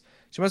Hoyt's.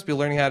 She must be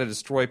learning how to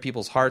destroy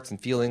people's hearts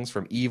and feelings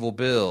from Evil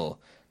Bill.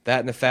 That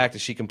and the fact that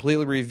she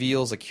completely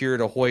reveals a cure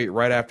to Hoyt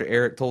right after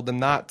Eric told them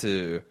not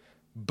to.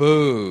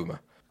 Boom.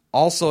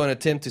 Also, an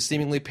attempt to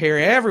seemingly pair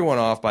everyone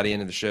off by the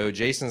end of the show,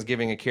 Jason's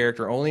giving a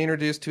character only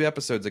introduced 2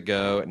 episodes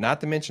ago, not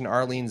to mention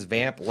Arlene's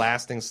vamp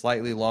lasting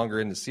slightly longer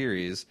in the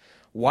series.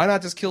 Why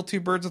not just kill 2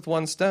 birds with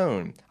 1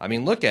 stone? I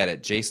mean, look at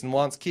it. Jason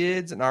wants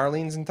kids, and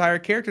Arlene's entire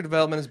character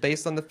development is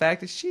based on the fact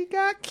that she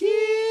got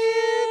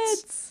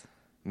kids.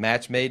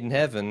 Match made in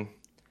heaven.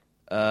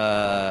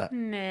 Nah,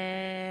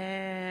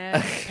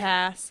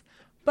 pass.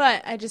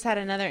 But I just had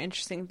another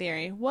interesting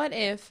theory. What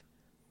if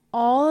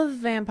all of the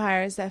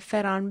vampires that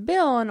fed on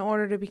Bill in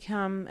order to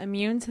become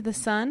immune to the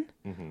sun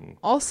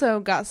also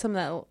got some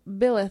of that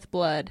Billith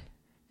blood,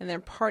 and they're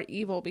part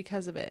evil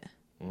because of it?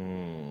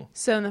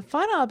 So in the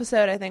final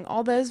episode, I think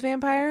all those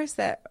vampires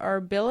that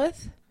are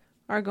Billith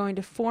are going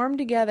to form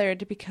together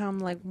to become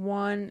like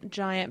one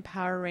giant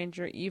Power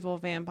Ranger evil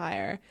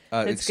vampire.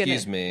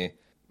 Excuse me.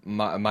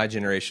 My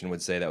generation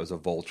would say that was a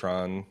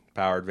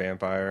Voltron-powered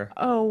vampire.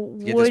 Oh,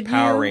 Get would this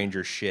Power you?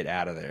 Ranger shit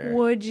out of there.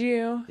 Would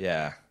you?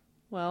 Yeah.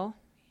 Well,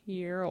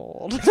 you're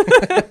old.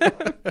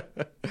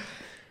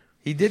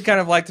 He did kind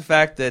of like the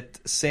fact that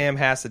Sam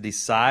has to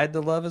decide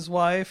to love his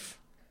wife.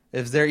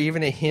 Is there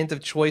even a hint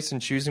of choice in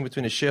choosing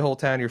between a shithole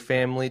town and your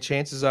family?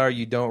 Chances are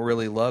you don't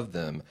really love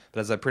them. But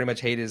as I pretty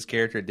much hated his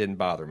character, it didn't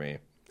bother me.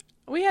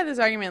 We had this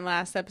argument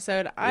last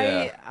episode.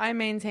 Yeah. I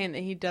maintain that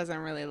he doesn't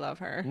really love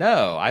her.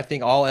 No, I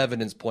think all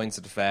evidence points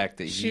to the fact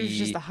that She was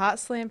just a hot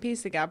slam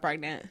piece that got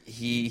pregnant.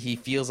 he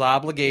feels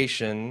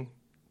obligation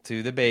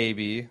to the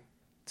baby,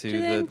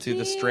 to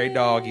the stray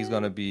dog. He's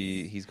gonna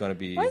be.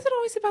 Why is it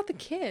always about the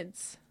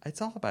kids? It's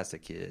all about the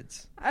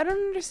kids. I don't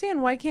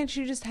understand. Why can't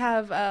you just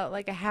have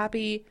like a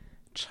happy,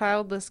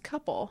 childless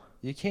couple?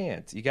 You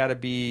can't. You gotta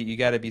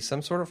be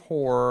some sort of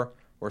whore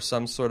or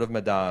some sort of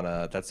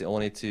Madonna. That's the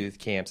only 2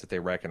 camps that they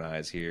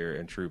recognize here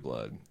in True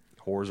Blood.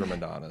 Whores or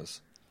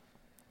Madonnas.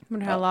 I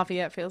wonder how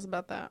Lafayette feels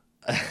about that.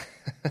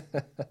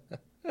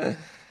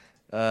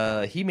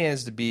 He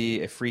managed to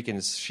be a freak in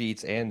the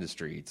sheets and the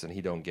streets, and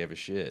he don't give a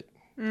shit.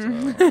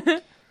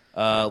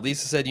 So.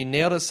 Lisa said, you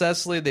nailed it,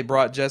 Cecily. They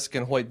brought Jessica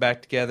and Hoyt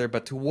back together,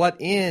 but to what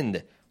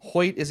end?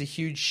 Hoyt is a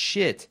huge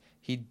shit.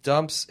 He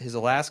dumps his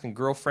Alaskan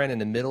girlfriend in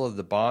the middle of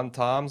the Bon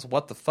Toms.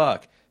 What the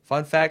fuck?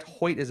 Fun fact,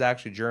 Hoyt is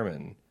actually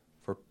German.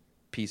 For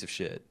piece of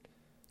shit.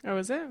 Oh,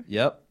 is it?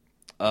 Yep.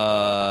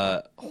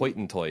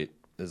 Hoytentoit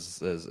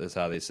is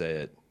how they say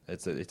it.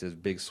 It's a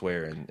big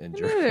swear in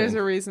German. There's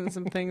a reason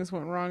some things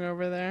went wrong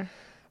over there.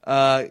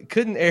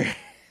 Couldn't Eric...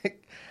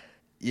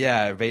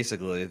 Yeah,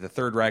 basically. The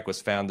Third Reich was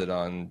founded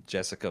on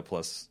Jessica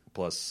plus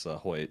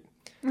Hoyt.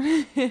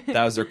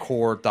 That was their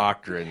core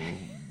doctrine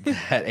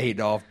that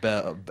Adolf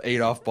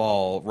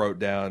Ball wrote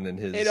down in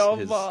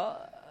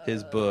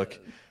his book.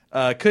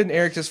 Couldn't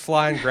Eric just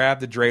fly and grab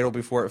the dreidel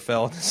before it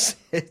fell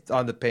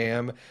onto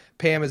Pam?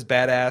 Pam, as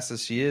badass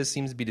as she is,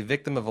 seems to be the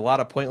victim of a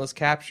lot of pointless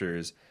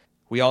captures.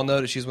 We all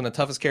know that she's one of the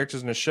toughest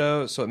characters in the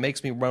show, so it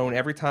makes me moan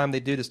every time they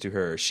do this to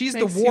her. She's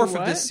the Worf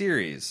of this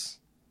series.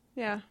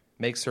 Yeah.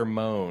 Makes her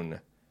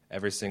moan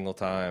every single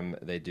time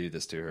they do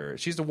this to her.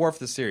 She's the Worf of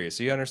the series,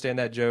 so you understand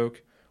that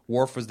joke?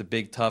 Worf was the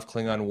big, tough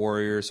Klingon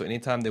warrior, so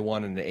anytime they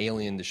wanted an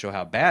alien to show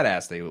how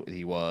badass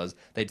he was,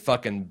 they'd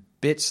fucking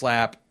bitch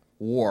slap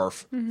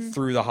Worf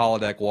through the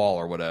holodeck wall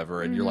or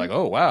whatever, and you're like,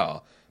 oh,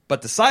 wow.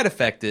 But the side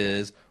effect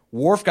is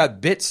Worf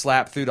got bitch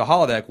slapped through the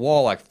holodeck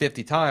wall like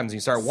 50 times, and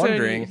you start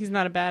wondering... he's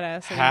not a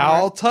badass anymore.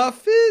 How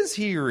tough is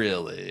he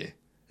really?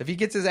 If he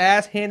gets his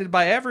ass handed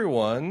by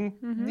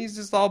everyone, he's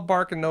just all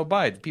bark and no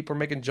bite. People are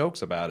making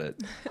jokes about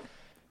it.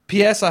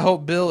 P.S. I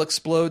hope Bill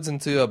explodes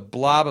into a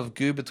blob of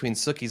goo between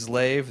Sookie's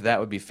lave. That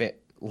would be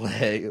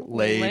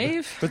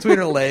Lave? Between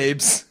her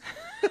labes.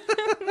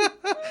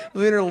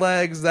 Between her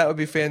legs, that would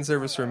be fan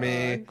service for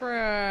me.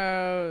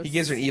 Gross. He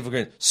gives her an evil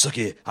grin.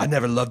 Sookie, I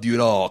never loved you at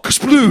all.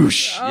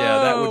 Kasploosh! Yeah,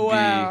 that would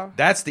be...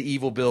 That's the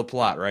evil Bill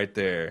plot right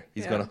there.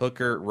 He's going to hook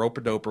her,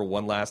 rope-a-dope her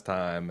one last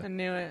time. I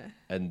knew it.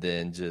 And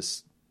then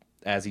just,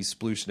 as he's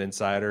splooshing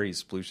inside her, he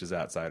splooshes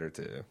outside her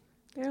too.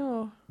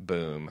 Ew.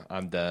 Boom.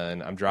 I'm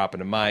done. I'm dropping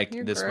the mic.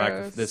 You're This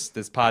gross.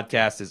 this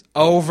podcast is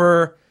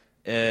over.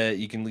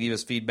 You can leave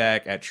us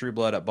feedback at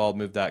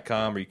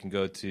trueblood@baldmove.com, or you can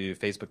go to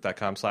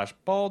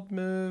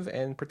facebook.com/baldmove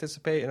and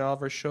participate in all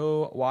of our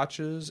show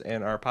watches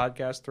and our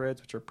podcast threads,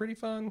 which are pretty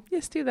fun.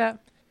 Yes, do that.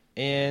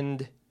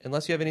 And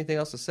unless you have anything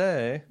else to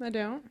say, I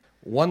don't.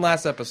 one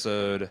last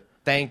episode.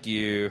 Thank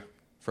you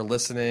for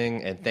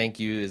listening, and thank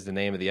you is the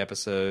name of the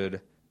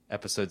episode.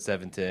 Episode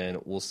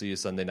 710. We'll see you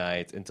Sunday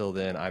night. Until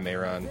then, I'm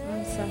Aaron.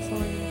 I'm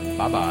Cecily.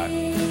 Bye-bye.